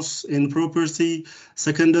of house and property,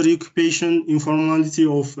 secondary occupation, informality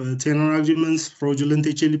of tenure agreements, fraudulent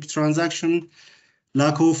HLP transaction,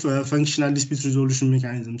 lack of functional dispute resolution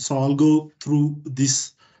mechanism. So I'll go through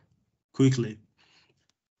this quickly.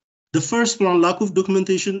 The first one, lack of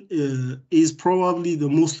documentation, is probably the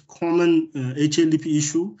most common HLP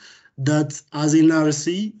issue that as an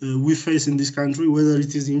RC we face in this country, whether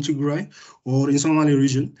it is in Tigray or in Somali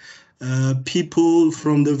region. People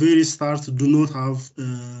from the very start do not have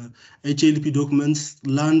HLP documents,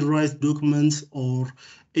 land rights documents, or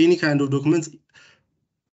any kind of documents.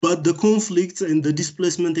 But the conflicts and the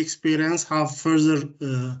displacement experience have further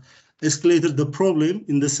escalated the problem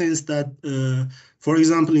in the sense that, for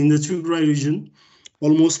example, in the Tigray region,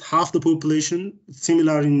 almost half the population,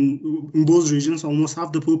 similar in both regions, almost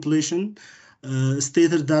half the population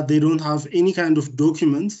stated that they don't have any kind of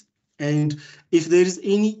documents. And if there is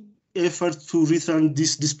any effort to return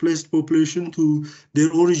this displaced population to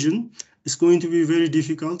their origin, it's going to be very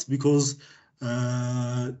difficult because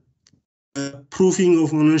proving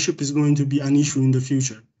of ownership is going to be an issue in the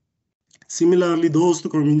future. Similarly, the host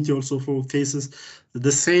community also faces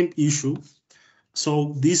the same issue.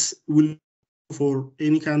 So this will for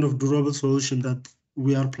any kind of durable solution that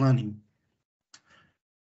we are planning.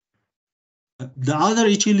 The other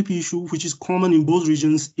HLP issue, which is common in both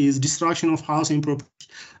regions, is destruction of house and property.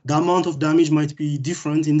 The amount of damage might be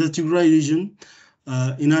different in the Tigray region.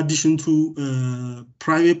 In addition to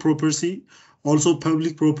private property, also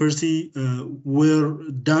public property were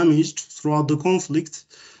damaged throughout the conflict.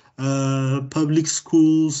 Public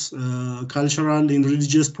schools, cultural and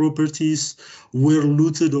religious properties were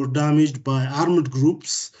looted or damaged by armed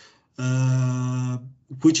groups,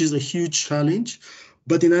 which is a huge challenge.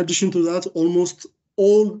 But in addition to that, almost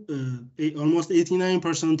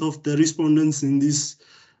 89% of the respondents in this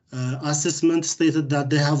assessment stated that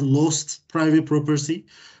they have lost private property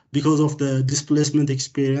because of the displacement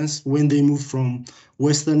experience when they moved from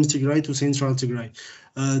Western Tigray to Central Tigray.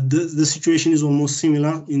 The situation is almost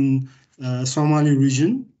similar in Somali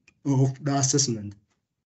region of the assessment.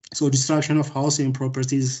 So destruction of housing and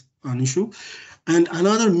property is an issue. And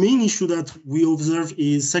another main issue that we observe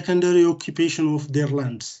is secondary occupation of their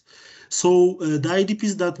lands. So the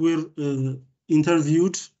IDPs that were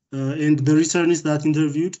interviewed and the returnees that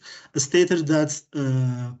interviewed stated that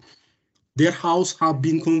their house have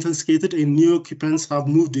been confiscated and new occupants have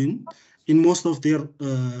moved in most of their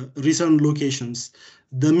recent locations.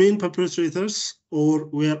 The main perpetrators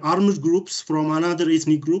were armed groups from another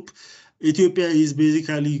ethnic group. Ethiopia is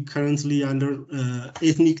basically currently under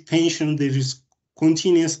ethnic tension. There is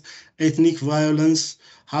continuous ethnic violence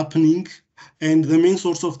happening. And the main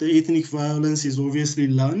source of the ethnic violence is obviously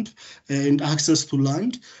land and access to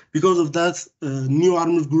land. Because of that, new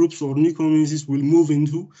armed groups or new communities will move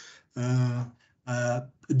into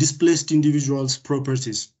displaced individuals'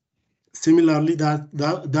 properties. Similarly,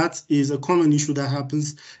 that is a common issue that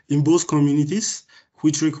happens in both communities,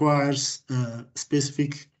 which requires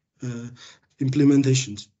specific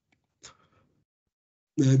implementations.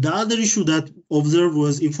 The other issue that observed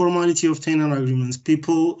was informality of tenant agreements.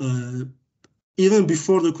 People, even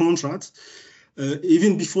before the contract,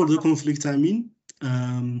 even before the conflict, I mean,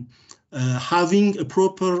 having a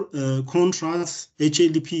proper contract,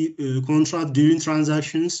 HLP contract during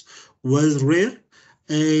transactions was rare,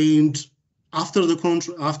 and after the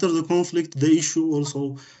conflict, the issue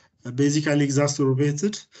also basically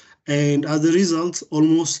exacerbated, and as a result,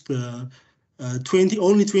 almost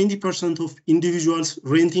only 20% of individuals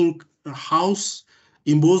renting a house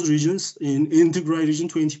in both regions, in Tigray region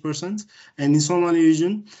 20%, and in Somali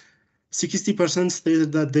region 60%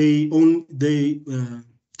 stated that they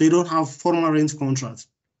don't have formal rent contracts.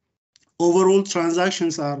 Overall,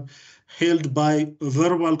 transactions are held by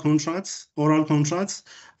verbal contracts, oral contracts,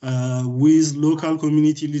 with local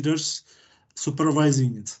community leaders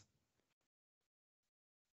supervising it.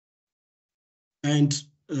 And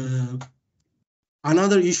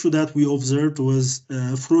another issue that we observed was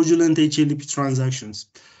fraudulent HLP transactions.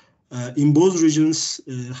 In both regions,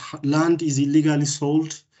 land is illegally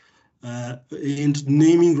sold, and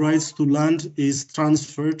naming rights to land is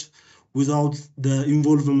transferred without the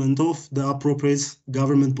involvement of the appropriate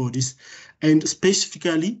government bodies. And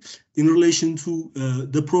specifically in relation to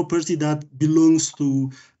the property that belongs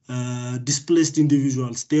to displaced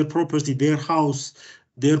individuals, their property, their house,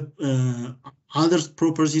 their other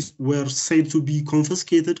properties were said to be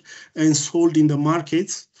confiscated and sold in the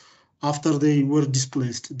markets after they were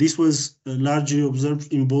displaced. This was largely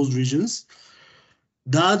observed in both regions.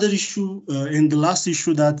 The other issue and the last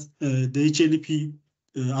issue that the HLP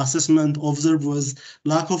assessment observed was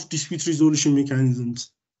lack of dispute resolution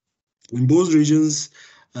mechanisms. In both regions,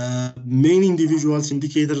 many individuals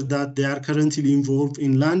indicated that they are currently involved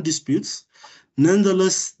in land disputes.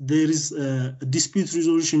 Nonetheless, there is a dispute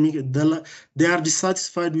resolution mechanism. They are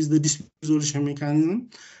dissatisfied with the dispute resolution mechanism.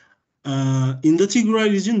 In the Tigray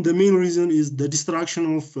region, the main reason is the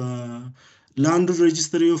destruction of land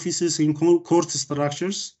registry offices in court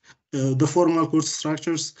structures. The formal court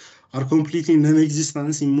structures are completely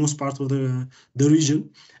non-existent in most parts of the region.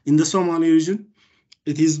 In the Somali region,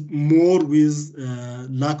 it is more with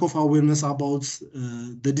lack of awareness about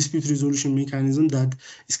the dispute resolution mechanism that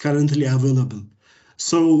is currently available.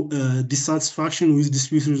 So dissatisfaction with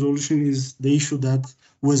dispute resolution is the issue that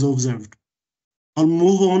was observed. I'll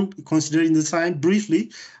move on, considering the time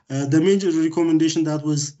briefly. The major recommendation that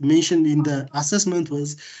was mentioned in the assessment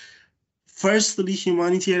was, firstly,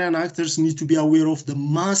 humanitarian actors need to be aware of the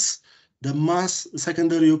mass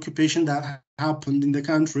secondary occupation that happened in the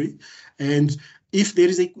country. And if there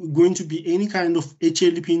is going to be any kind of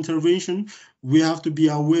HLP intervention, we have to be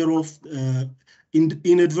aware of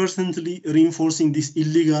inadvertently reinforcing this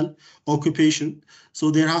illegal occupation.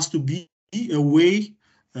 So there has to be a way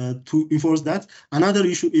to enforce that. Another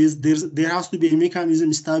issue is there has to be a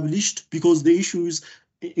mechanism established, because the issues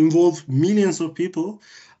involve millions of people.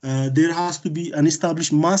 There has to be an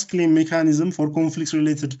established mass claim mechanism for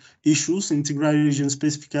conflict-related issues in Tigray region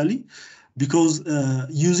specifically, because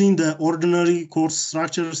using the ordinary court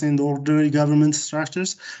structures and ordinary government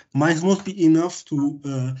structures might not be enough to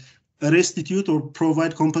restitute or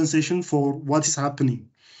provide compensation for what is happening.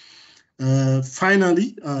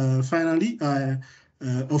 Finally,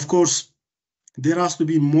 of course, there has to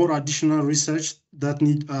be more additional research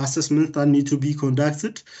assessment that need to be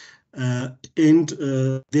conducted. and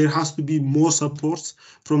there has to be more support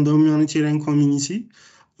from the humanitarian community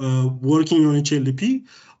working on HLP.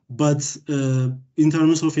 But in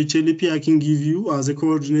terms of HLP, I can give you as a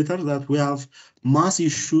coordinator that we have mass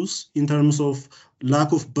issues in terms of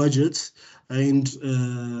lack of budget and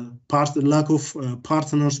lack of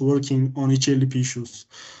partners working on HLP issues.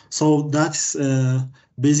 So that's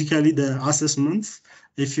basically the assessment.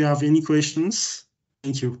 If you have any questions,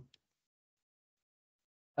 thank you.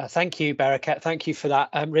 Thank you, Barakat. Thank you for that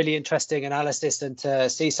really interesting analysis and to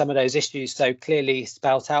see some of those issues so clearly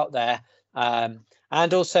spelt out there.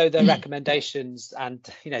 And also the recommendations and,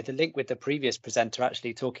 you know, the link with the previous presenter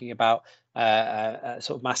actually talking about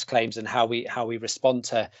sort of mass claims and how we respond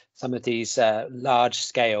to some of these large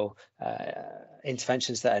scale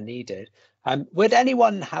interventions that are needed. Would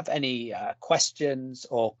anyone have any questions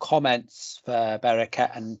or comments for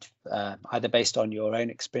Barakat, and either based on your own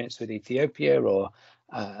experience with Ethiopia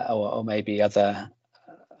or maybe other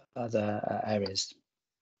areas?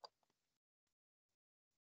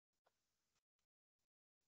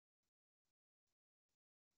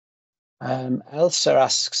 Elsa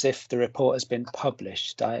asks if the report has been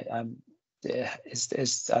published. I don't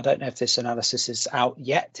know if this analysis is out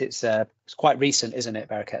yet. It's quite recent, isn't it,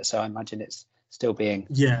 Barakat? So I imagine it's still being.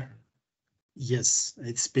 Yeah. Yes,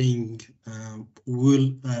 it's being.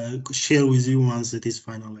 We'll share with you once it is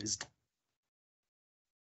finalized.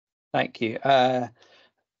 Thank you.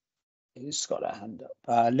 Who's got a hand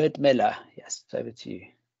up? Ludmilla. Yes, over to you.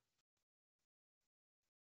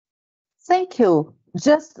 Thank you.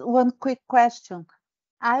 Just one quick question.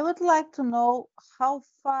 I would like to know how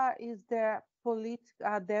far is there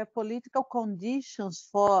political conditions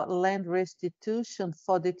for land restitution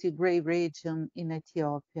for the Tigray region in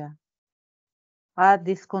Ethiopia? Are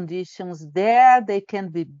these conditions there? They can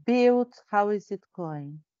be built? How is it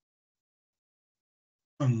going?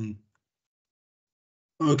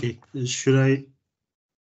 Okay. Should I?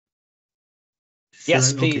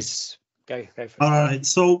 Yes, please. Okay. Go for it. All right.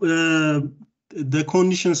 So the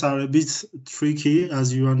conditions are a bit tricky,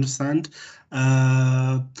 as you understand.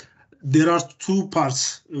 There are two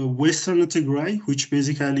parts: Western Tigray, which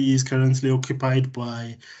basically is currently occupied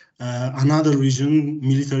by another region,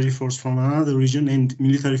 military force from another region, and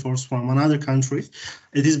military force from another country.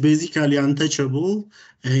 It is basically untouchable,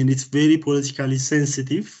 and it's very politically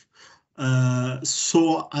sensitive.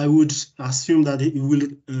 So I would assume that it will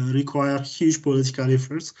require huge political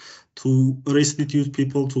efforts to restitute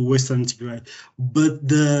people to Western Tigray. But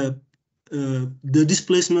the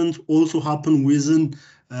displacement also happened within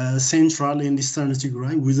Central and Eastern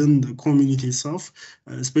Tigray, within the community itself,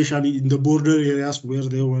 especially in the border areas where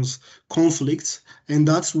there was conflict, and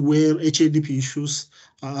that's where HLP issues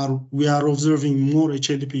we are observing more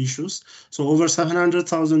HLP issues. So over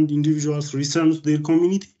 700,000 individuals returned to their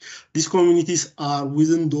community. These communities are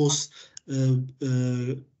within those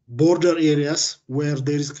border areas where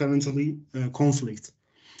there is currently conflict.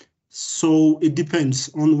 So it depends.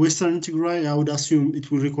 On Western Tigray, I would assume it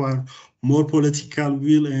will require more political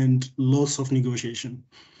will and lots of negotiation.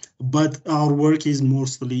 But our work is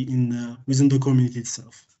mostly within the community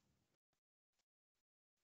itself.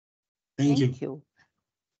 Thank you.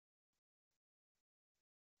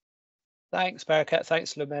 Thanks, Barakat.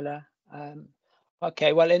 Thanks, Ludmilla.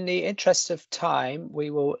 Okay, well, in the interest of time, we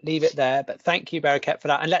will leave it there. But thank you, Barakat, for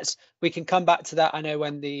that. And we can come back to that. I know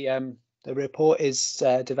when the report is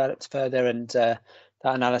developed further and that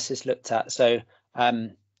analysis looked at. So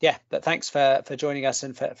yeah, but thanks for joining us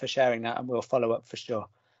and for sharing that, and we'll follow up for sure.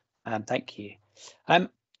 Thank you. I'm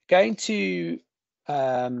going to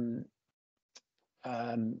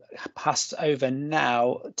pass over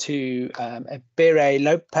now to Abris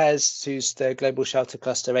Lopez, who's the Global Shelter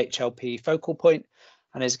Cluster HLP focal point,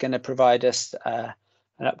 and is going to provide us an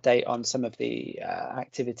update on some of the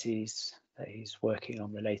activities that he's working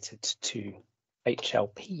on related to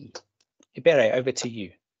HLP. Abris, over to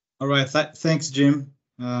you. All right, thanks, Jim.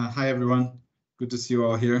 Hi, everyone. Good to see you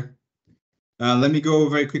all here. Let me go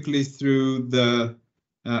very quickly through the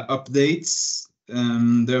updates.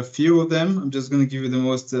 There are a few of them. I'm just going to give you the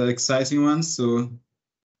most exciting ones, so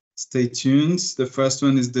stay tuned. The first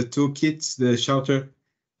one is the toolkit, the Shelter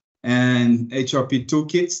and HLP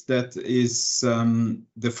toolkit. That is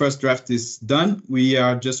the first draft is done. We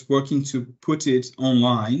are just working to put it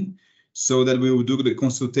online so that we will do the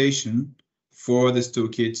consultation for this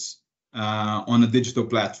toolkit on a digital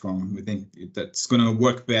platform. We think that's going to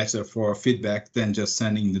work better for feedback than just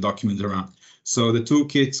sending the document around. So the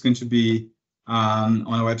toolkit is going to be on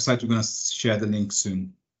our website. We're going to share the link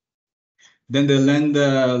soon. Then the land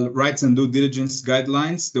rights and due diligence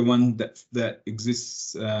guidelines, the one that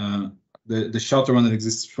exists the shelter one that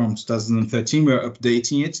exists from 2013. We're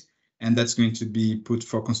updating it, and that's going to be put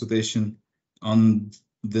for consultation on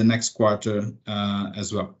the next quarter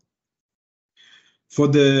as well. For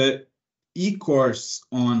the e-course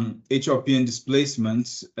on HLP and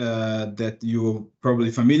displacement that you're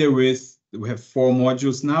probably familiar with, we have 4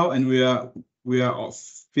 modules now, and we are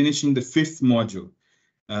finishing the 5th module.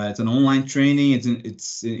 It's an online training.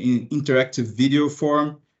 It's in interactive video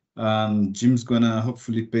form. Jim's gonna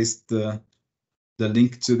hopefully paste the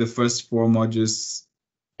link to the first 4 modules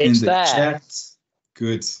in the chat.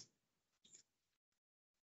 Good.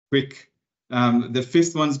 Quick. The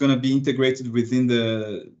 5th one is going to be integrated within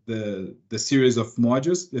the series of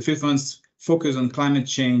modules. The 5th one's focus on climate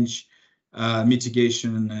change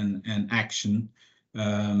mitigation and action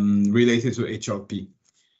related to HLP.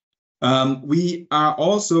 We are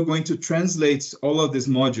also going to translate all of these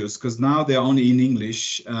modules because now they're only in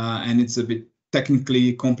English and it's a bit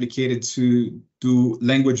technically complicated to do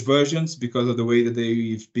language versions because of the way that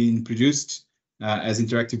they've been produced as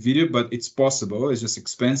interactive video, but it's possible. It's just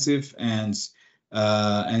expensive and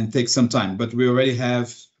takes some time. But we already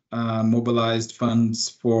have mobilized funds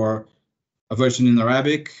for a version in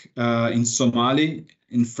Arabic, in Somali,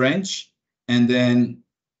 in French, and then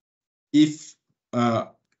if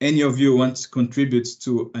any of you want to contribute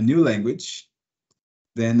to a new language,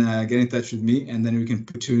 then get in touch with me, and then we can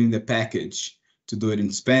put you in the package to do it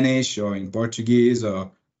in Spanish or in Portuguese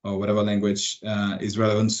or whatever language is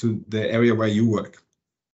relevant to the area where you work.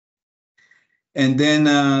 And then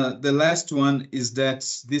the last one is that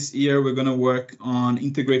this year we're going to work on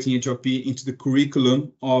integrating HLP into the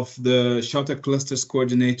curriculum of the Shelter Clusters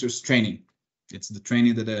Coordinators training. It's the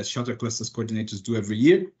training that the Shelter Clusters Coordinators do every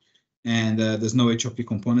year. And there's no HLP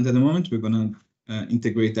component at the moment. We're going to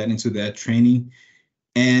integrate that into their training.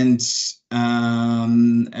 And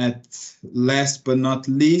at last but not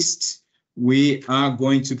least, we are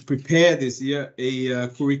going to prepare this year a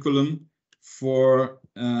curriculum for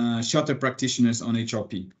shelter practitioners on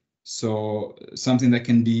HLP. So something that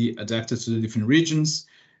can be adapted to the different regions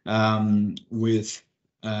with,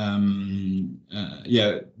 but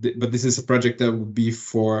this is a project that will be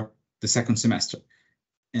for the 2nd semester.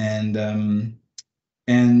 And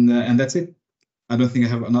that's it. I don't think I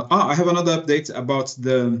have another. I have another update about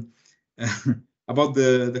the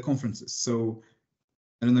the conferences. So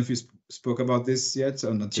I don't know if you spoke about this yet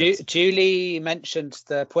or not. Julie mentioned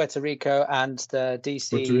the Puerto Rico and the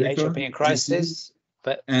DC HLP in crisis,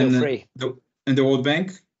 but feel free. And the World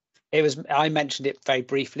Bank. I mentioned it very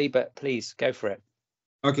briefly, but please go for it.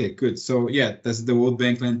 Okay, good. So yeah, that's the World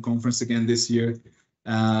Bank Land Conference again this year.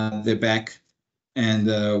 They're back.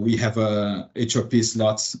 And we have a HLP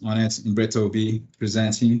slot on it. Umberto will be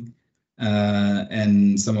presenting,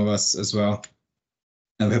 and some of us as well.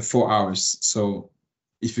 And we have 4 hours. So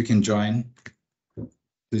if you can join,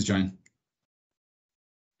 please join.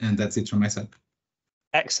 And that's it from my side.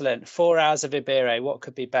 Excellent. 4 hours of Ibere. What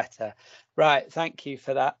could be better? Right. Thank you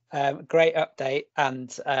for that. Great update.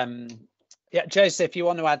 And yeah, Joseph, you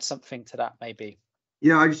want to add something to that, maybe?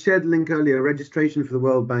 Yeah, I shared the link earlier. Registration for the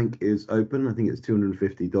World Bank is open. I think it's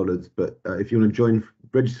 $250. But if you want to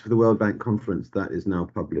register for the World Bank conference, that is now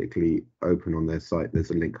publicly open on their site. There's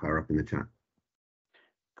a link higher up in the chat.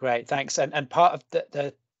 Great, thanks. And part of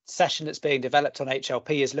the session that's being developed on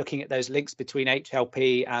HLP is looking at those links between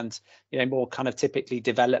HLP and, you know, more kind of typically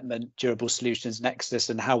development, durable solutions, nexus,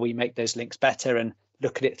 and how we make those links better and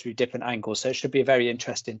look at it through different angles. So it should be a very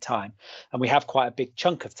interesting time. And we have quite a big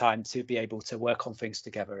chunk of time to be able to work on things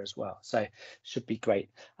together as well. So it should be great.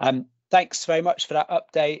 Thanks very much for that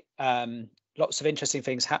update. Lots of interesting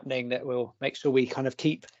things happening that we'll make sure we kind of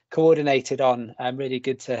keep coordinated on. Really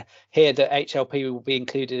good to hear that HLP will be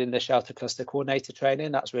included in the Shelter Cluster Coordinator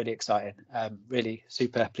training. That's really exciting. Really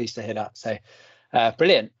super pleased to hear that. So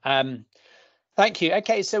brilliant. Thank you.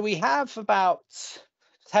 Okay, so we have about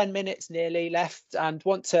 10 minutes nearly left and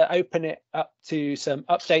want to open it up to some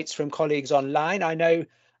updates from colleagues online. I know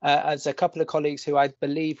as a couple of colleagues who I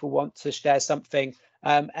believe will want to share something.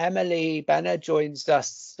 Emily Benner joins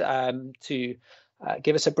us to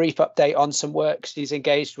give us a brief update on some work she's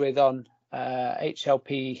engaged with on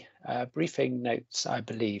HLP briefing notes, I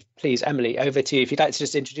believe. Please, Emily, over to you. If you'd like to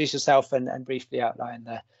just introduce yourself and briefly outline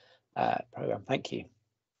the program. Thank you.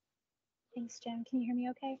 Thanks, Jim. Can you hear me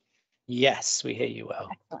okay? Yes, we hear you well.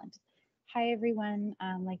 Excellent. Hi, everyone.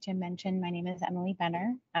 Like Jim mentioned, my name is Emily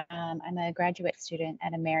Benner. I'm a graduate student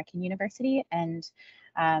at American University, and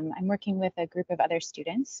I'm working with a group of other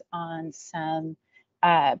students on some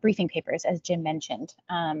briefing papers, as Jim mentioned.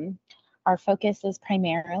 Our focus is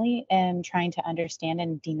primarily in trying to understand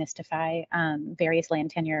and demystify various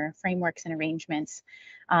land tenure frameworks and arrangements,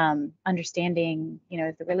 understanding,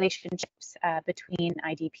 the relationships between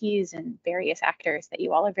IDPs and various actors that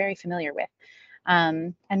you all are very familiar with.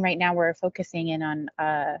 And right now we're focusing in on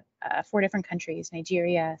 4 different countries: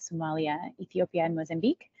 Nigeria, Somalia, Ethiopia, and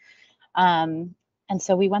Mozambique. And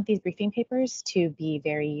so we want these briefing papers to be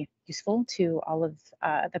very useful to all of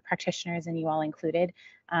the practitioners, and you all included.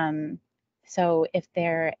 So if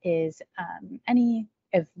there is any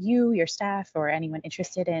of you, your staff, or anyone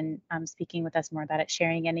interested in speaking with us more about it,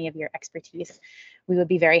 sharing any of your expertise, we would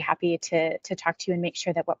be very happy to talk to you and make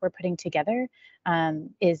sure that what we're putting together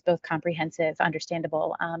is both comprehensive,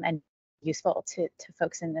 understandable, and useful to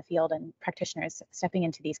folks in the field and practitioners stepping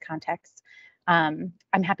into these contexts.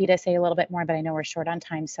 I'm happy to say a little bit more, but I know we're short on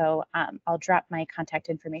time, so I'll drop my contact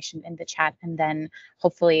information in the chat, and then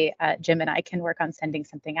hopefully Jim and I can work on sending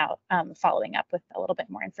something out, following up with a little bit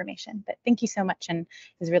more information. But thank you so much, and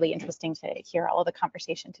it was really interesting to hear all of the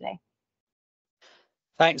conversation today.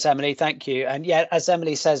 Thanks, Emily. Thank you. And yeah, as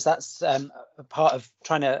Emily says, that's a part of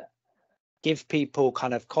trying to give people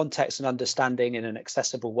kind of context and understanding in an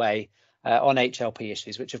accessible way on HLP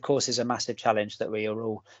issues, which of course is a massive challenge that we are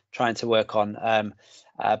all trying to work on.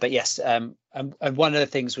 But yes, and one of the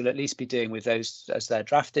things we'll at least be doing with those as they're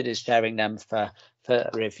drafted is sharing them for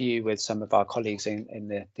review with some of our colleagues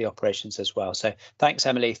in the operations as well. So thanks,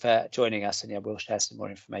 Emily, for joining us, and yeah, we'll share some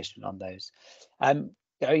more information on those.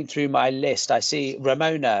 Going through my list, I see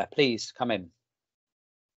Ramona, please come in.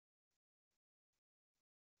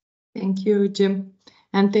 Thank you, Jim.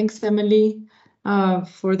 And thanks, Emily,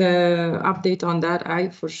 for the update on that. I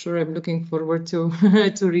for sure am looking forward to,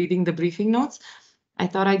 to reading the briefing notes. I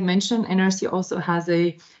thought I'd mention NRC also has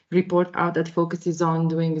a report out that focuses on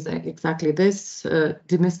doing exactly this,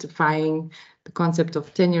 demystifying the concept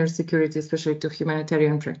of tenure security, especially to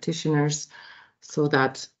humanitarian practitioners, so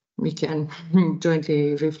that we can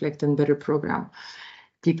jointly reflect and better program,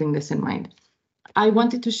 keeping this in mind. I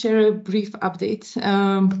wanted to share a brief update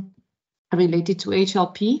related to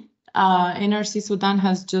HLP. NRC Sudan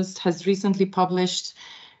has recently published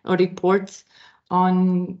a report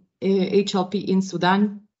on HLP in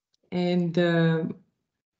Sudan, and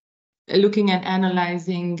looking and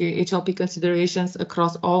analyzing HLP considerations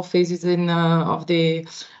across all phases of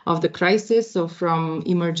the crisis, so from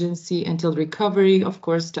emergency until recovery, of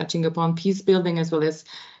course, touching upon peace building as well as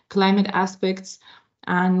climate aspects,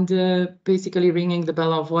 and basically ringing the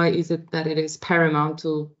bell of why is it that it is paramount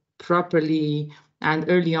to properly and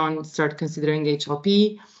early on start considering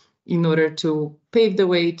HLP in order to pave the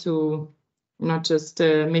way to not just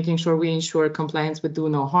making sure we ensure compliance with do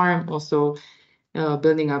no harm, also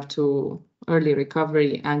building up to early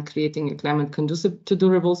recovery and creating a climate conducive to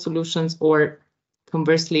durable solutions, or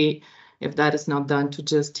conversely, if that is not done, to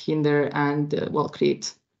just hinder and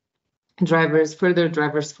create further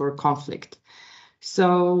drivers for conflict.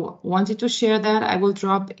 So wanted to share that. I will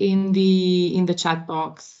drop in the chat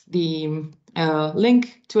box the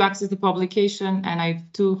link to access the publication, and I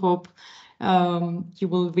do hope you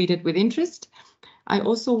will read it with interest. I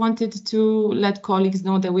also wanted to let colleagues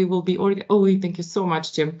know that we will be thank you so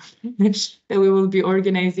much, Jim. That we will be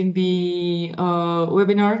organizing the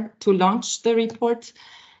webinar to launch the report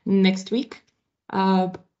next week.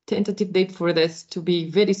 Tentative date for this to be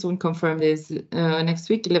very soon confirmed is next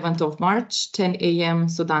week, 11th of March, 10 a.m.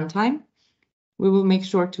 Sudan time. We will make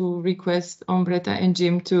sure to request Ombretta and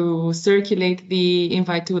Jim to circulate the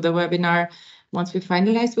invite to the webinar once we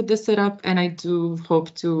finalize with the setup, and I do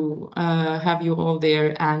hope to have you all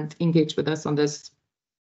there and engage with us on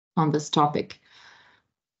this topic.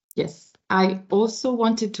 Yes, I also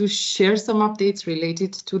wanted to share some updates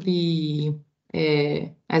related to the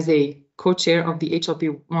as a co-chair of the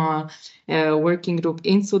HLP working group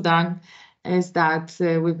in Sudan, is that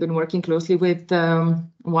we've been working closely with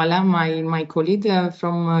Wala, my colleague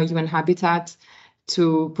from UN Habitat,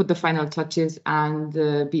 to put the final touches and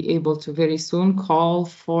be able to very soon call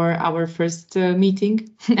for our first meeting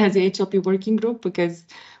as a HLP working group, because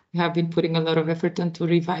we have been putting a lot of effort into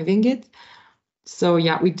reviving it. So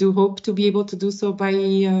yeah, we do hope to be able to do so by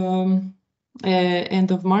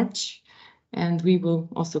end of March, and we will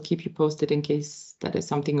also keep you posted in case that is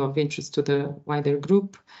something of interest to the wider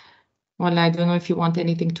group. Well, I don't know if you want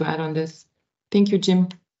anything to add on this. Thank you, Jim.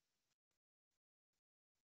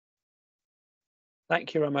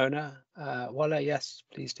 Thank you, Ramona. Wala, yes,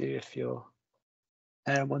 please do if you're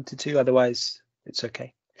wanted to. Otherwise, it's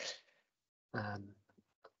okay.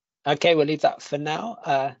 Okay, we'll leave that for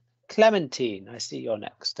now. Clementine, I see you're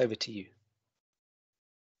next. Over to you.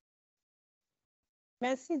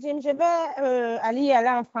 Merci, Jim. Je vais aller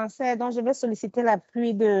en français, donc je vais solliciter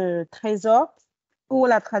l'appui de Trésor pour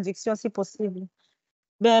la traduction, si possible.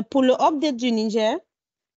 Ben, pour le update du Niger,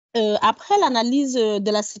 après l'analyse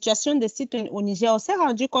de la situation des sites au Niger, on s'est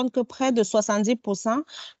rendu compte que près de 70%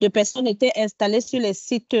 de personnes étaient installées sur les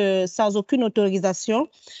sites sans aucune autorisation.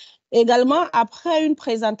 Également, après une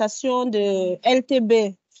présentation de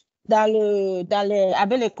LTB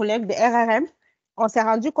avec les collègues de RRM, on s'est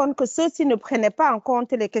rendu compte que ceux-ci ne prenaient pas en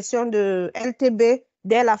compte les questions de LTB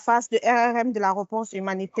dès la phase de RRM de la réponse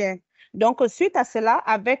humanitaire. Donc, suite à cela,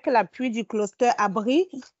 avec l'appui du cluster Abris,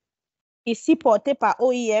 ici porté par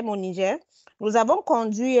OIM au Niger, nous avons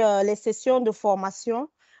conduit les sessions de formation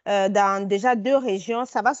dans déjà 2 régions.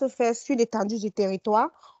 Ça va se faire sur l'étendue du territoire.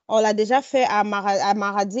 On l'a déjà fait à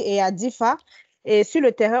Maradi et à Difa. Et sur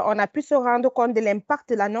le terrain, on a pu se rendre compte de l'impact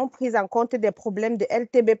de la non prise en compte des problèmes de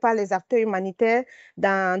LTB par les acteurs humanitaires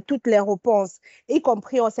dans toutes les réponses. Y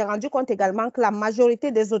compris, on s'est rendu compte également que la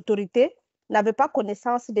majorité des autorités n'avaient pas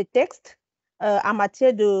connaissance des textes en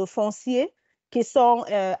matière de foncier qui sont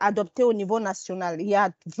adoptés au niveau national. Il y a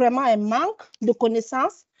vraiment un manque de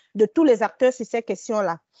connaissances de tous les acteurs sur ces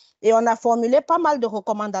questions-là. Et on a formulé pas mal de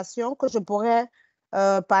recommandations que je pourrais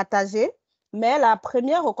partager. Mais la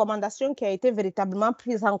première recommandation qui a été véritablement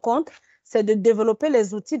prise en compte, c'est de développer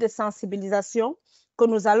les outils de sensibilisation que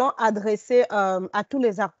nous allons adresser à tous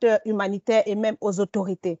les acteurs humanitaires et même aux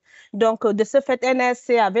autorités. Donc, de ce fait,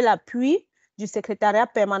 NSC avait l'appui du secrétariat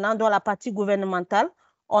permanent dans la partie gouvernementale.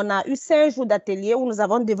 On a eu 5 jours d'atelier où nous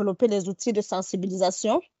avons développé les outils de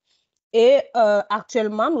sensibilisation. Et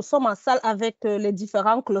actuellement, nous sommes en salle avec les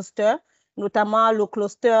différents clusters, notamment le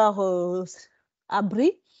cluster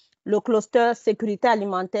Abris, le cluster sécurité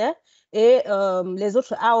alimentaire et les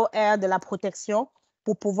autres AoR de la protection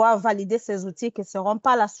pour pouvoir valider ces outils qui seront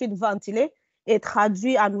par la suite ventilés et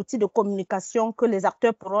traduits en outils de communication que les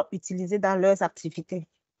acteurs pourront utiliser dans leurs activités.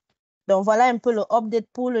 Donc, voilà un peu le update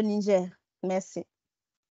pour le Niger. Merci.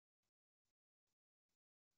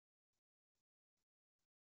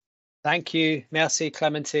 Thank you. Merci,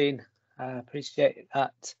 Clementine. Appreciate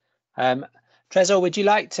that. Trezor, would you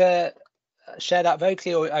like to share that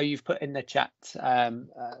vocally, or you've put in the chat that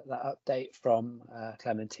update from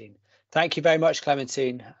Clementine? Thank you very much,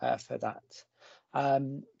 Clementine, for that.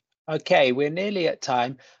 Okay, we're nearly at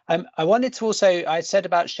time. I wanted to also, I said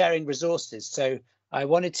about sharing resources, so I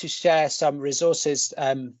wanted to share some resources.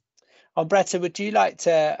 Ombretta, would you like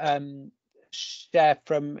to share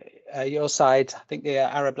from your side? I think the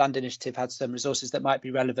Arab Land Initiative had some resources that might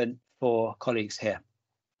be relevant for colleagues here.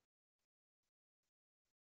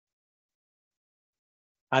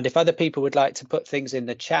 And if other people would like to put things in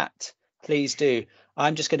the chat, please do.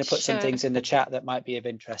 I'm just going to put some things in the chat that might be of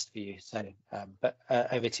interest for you. So, but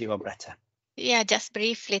over to you, Ombretta. Yeah, just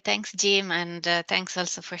briefly, thanks, Jim, and thanks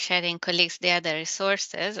also for sharing, colleagues, the other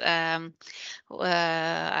resources. At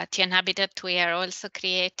UN Habitat, we are also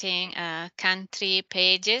creating country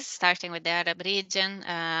pages, starting with the Arab region,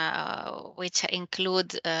 which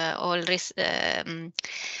include all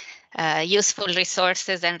useful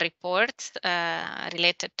resources and reports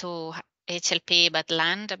related to HLP, but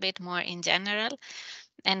land a bit more in general.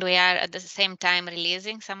 And we are at the same time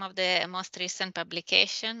releasing some of the most recent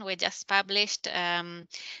publication. We just published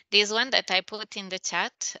this one that I put in the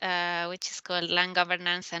chat, which is called Land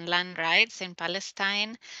Governance and Land Rights in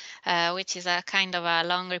Palestine, which is a kind of a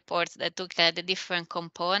long report that took the different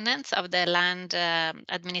components of the land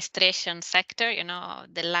administration sector, you know,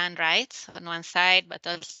 the land rights on one side, but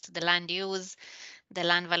also the land use, the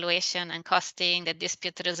land valuation and costing, the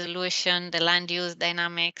dispute resolution, the land use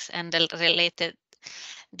dynamics, and the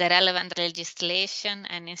relevant legislation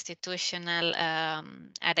and institutional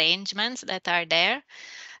arrangements that are there.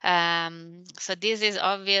 So this is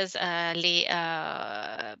obviously,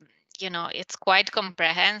 you know, it's quite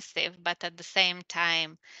comprehensive, but at the same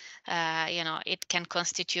time, you know, it can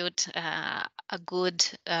constitute a good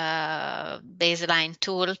baseline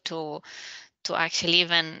tool to actually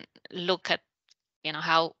even look at, you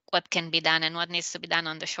know, what can be done and what needs to be done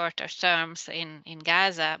on the shorter terms in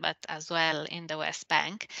Gaza, but as well in the West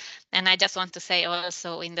Bank. And I just want to say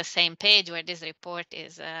also in the same page where this report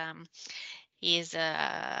is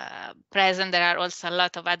present, there are also a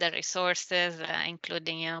lot of other resources,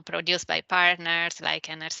 including, you know, produced by partners like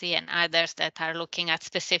NRC and others that are looking at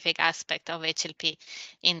specific aspects of HLP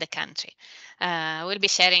in the country. We'll be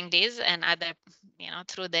sharing these and other, you know,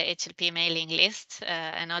 through the HLP mailing list,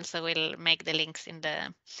 and also we'll make the links in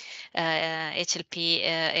the HLP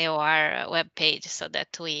AoR webpage so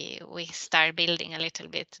that we start building a little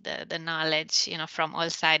bit the knowledge, you know, from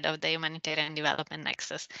all sides of the humanitarian development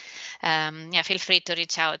nexus. Yeah, feel free to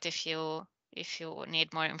reach out if you if you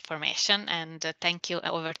need more information. And thank you.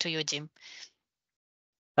 Over to you, Jim.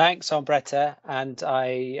 Thanks, Ombretta. And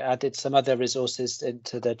I added some other resources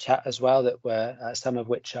into the chat as well that were some of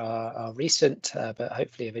which are recent, but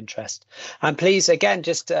hopefully of interest. And please, again,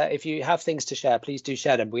 just if you have things to share, please do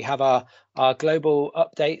share them. We have our global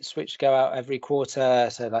updates, which go out every quarter.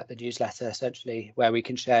 So like the newsletter, essentially, where we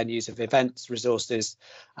can share news of events, resources,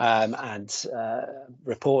 and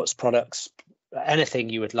reports, products, anything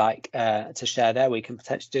you would like to share there. We can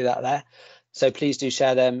potentially do that there. So please do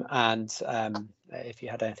share them, and if you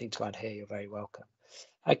had anything to add here, you're very welcome.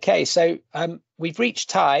 Okay, so we've reached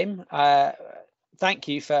time. Thank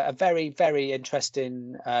you for a very, very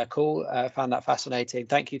interesting call. I found that fascinating.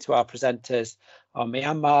 Thank you to our presenters on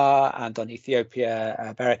Myanmar and on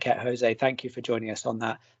Ethiopia. Bereket, Jose, thank you for joining us on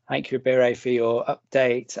that. Thank you, Abire, for your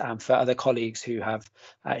update, and for other colleagues who have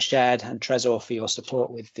shared, and Trezor for your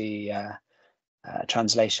support with the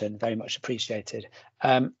translation. Very much appreciated.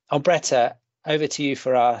 Ombretta, over to you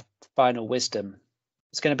for our final wisdom.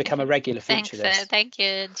 It's going to become a regular feature. Thanks, thank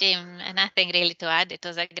you, Jim. Nothing really to add. It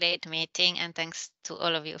was a great meeting, and thanks to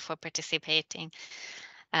all of you for participating.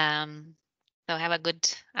 So have a good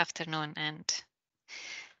afternoon and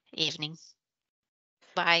evening.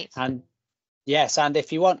 Bye. And yes, and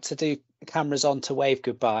if you want to do cameras on to wave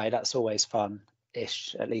goodbye, that's always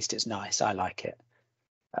fun-ish. At least it's nice. I like it.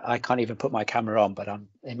 I can't even put my camera on, but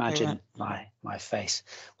imagine my face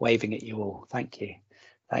waving at you all. Thank you.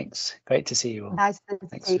 Thanks. Great to see you all. Nice to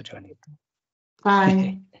Thanks see for joining.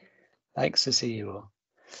 Bye. Thanks to see you all.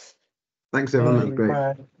 Thanks, everyone. That was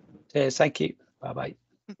great. Cheers. Thank you. Bye-bye.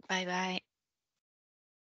 Bye-bye.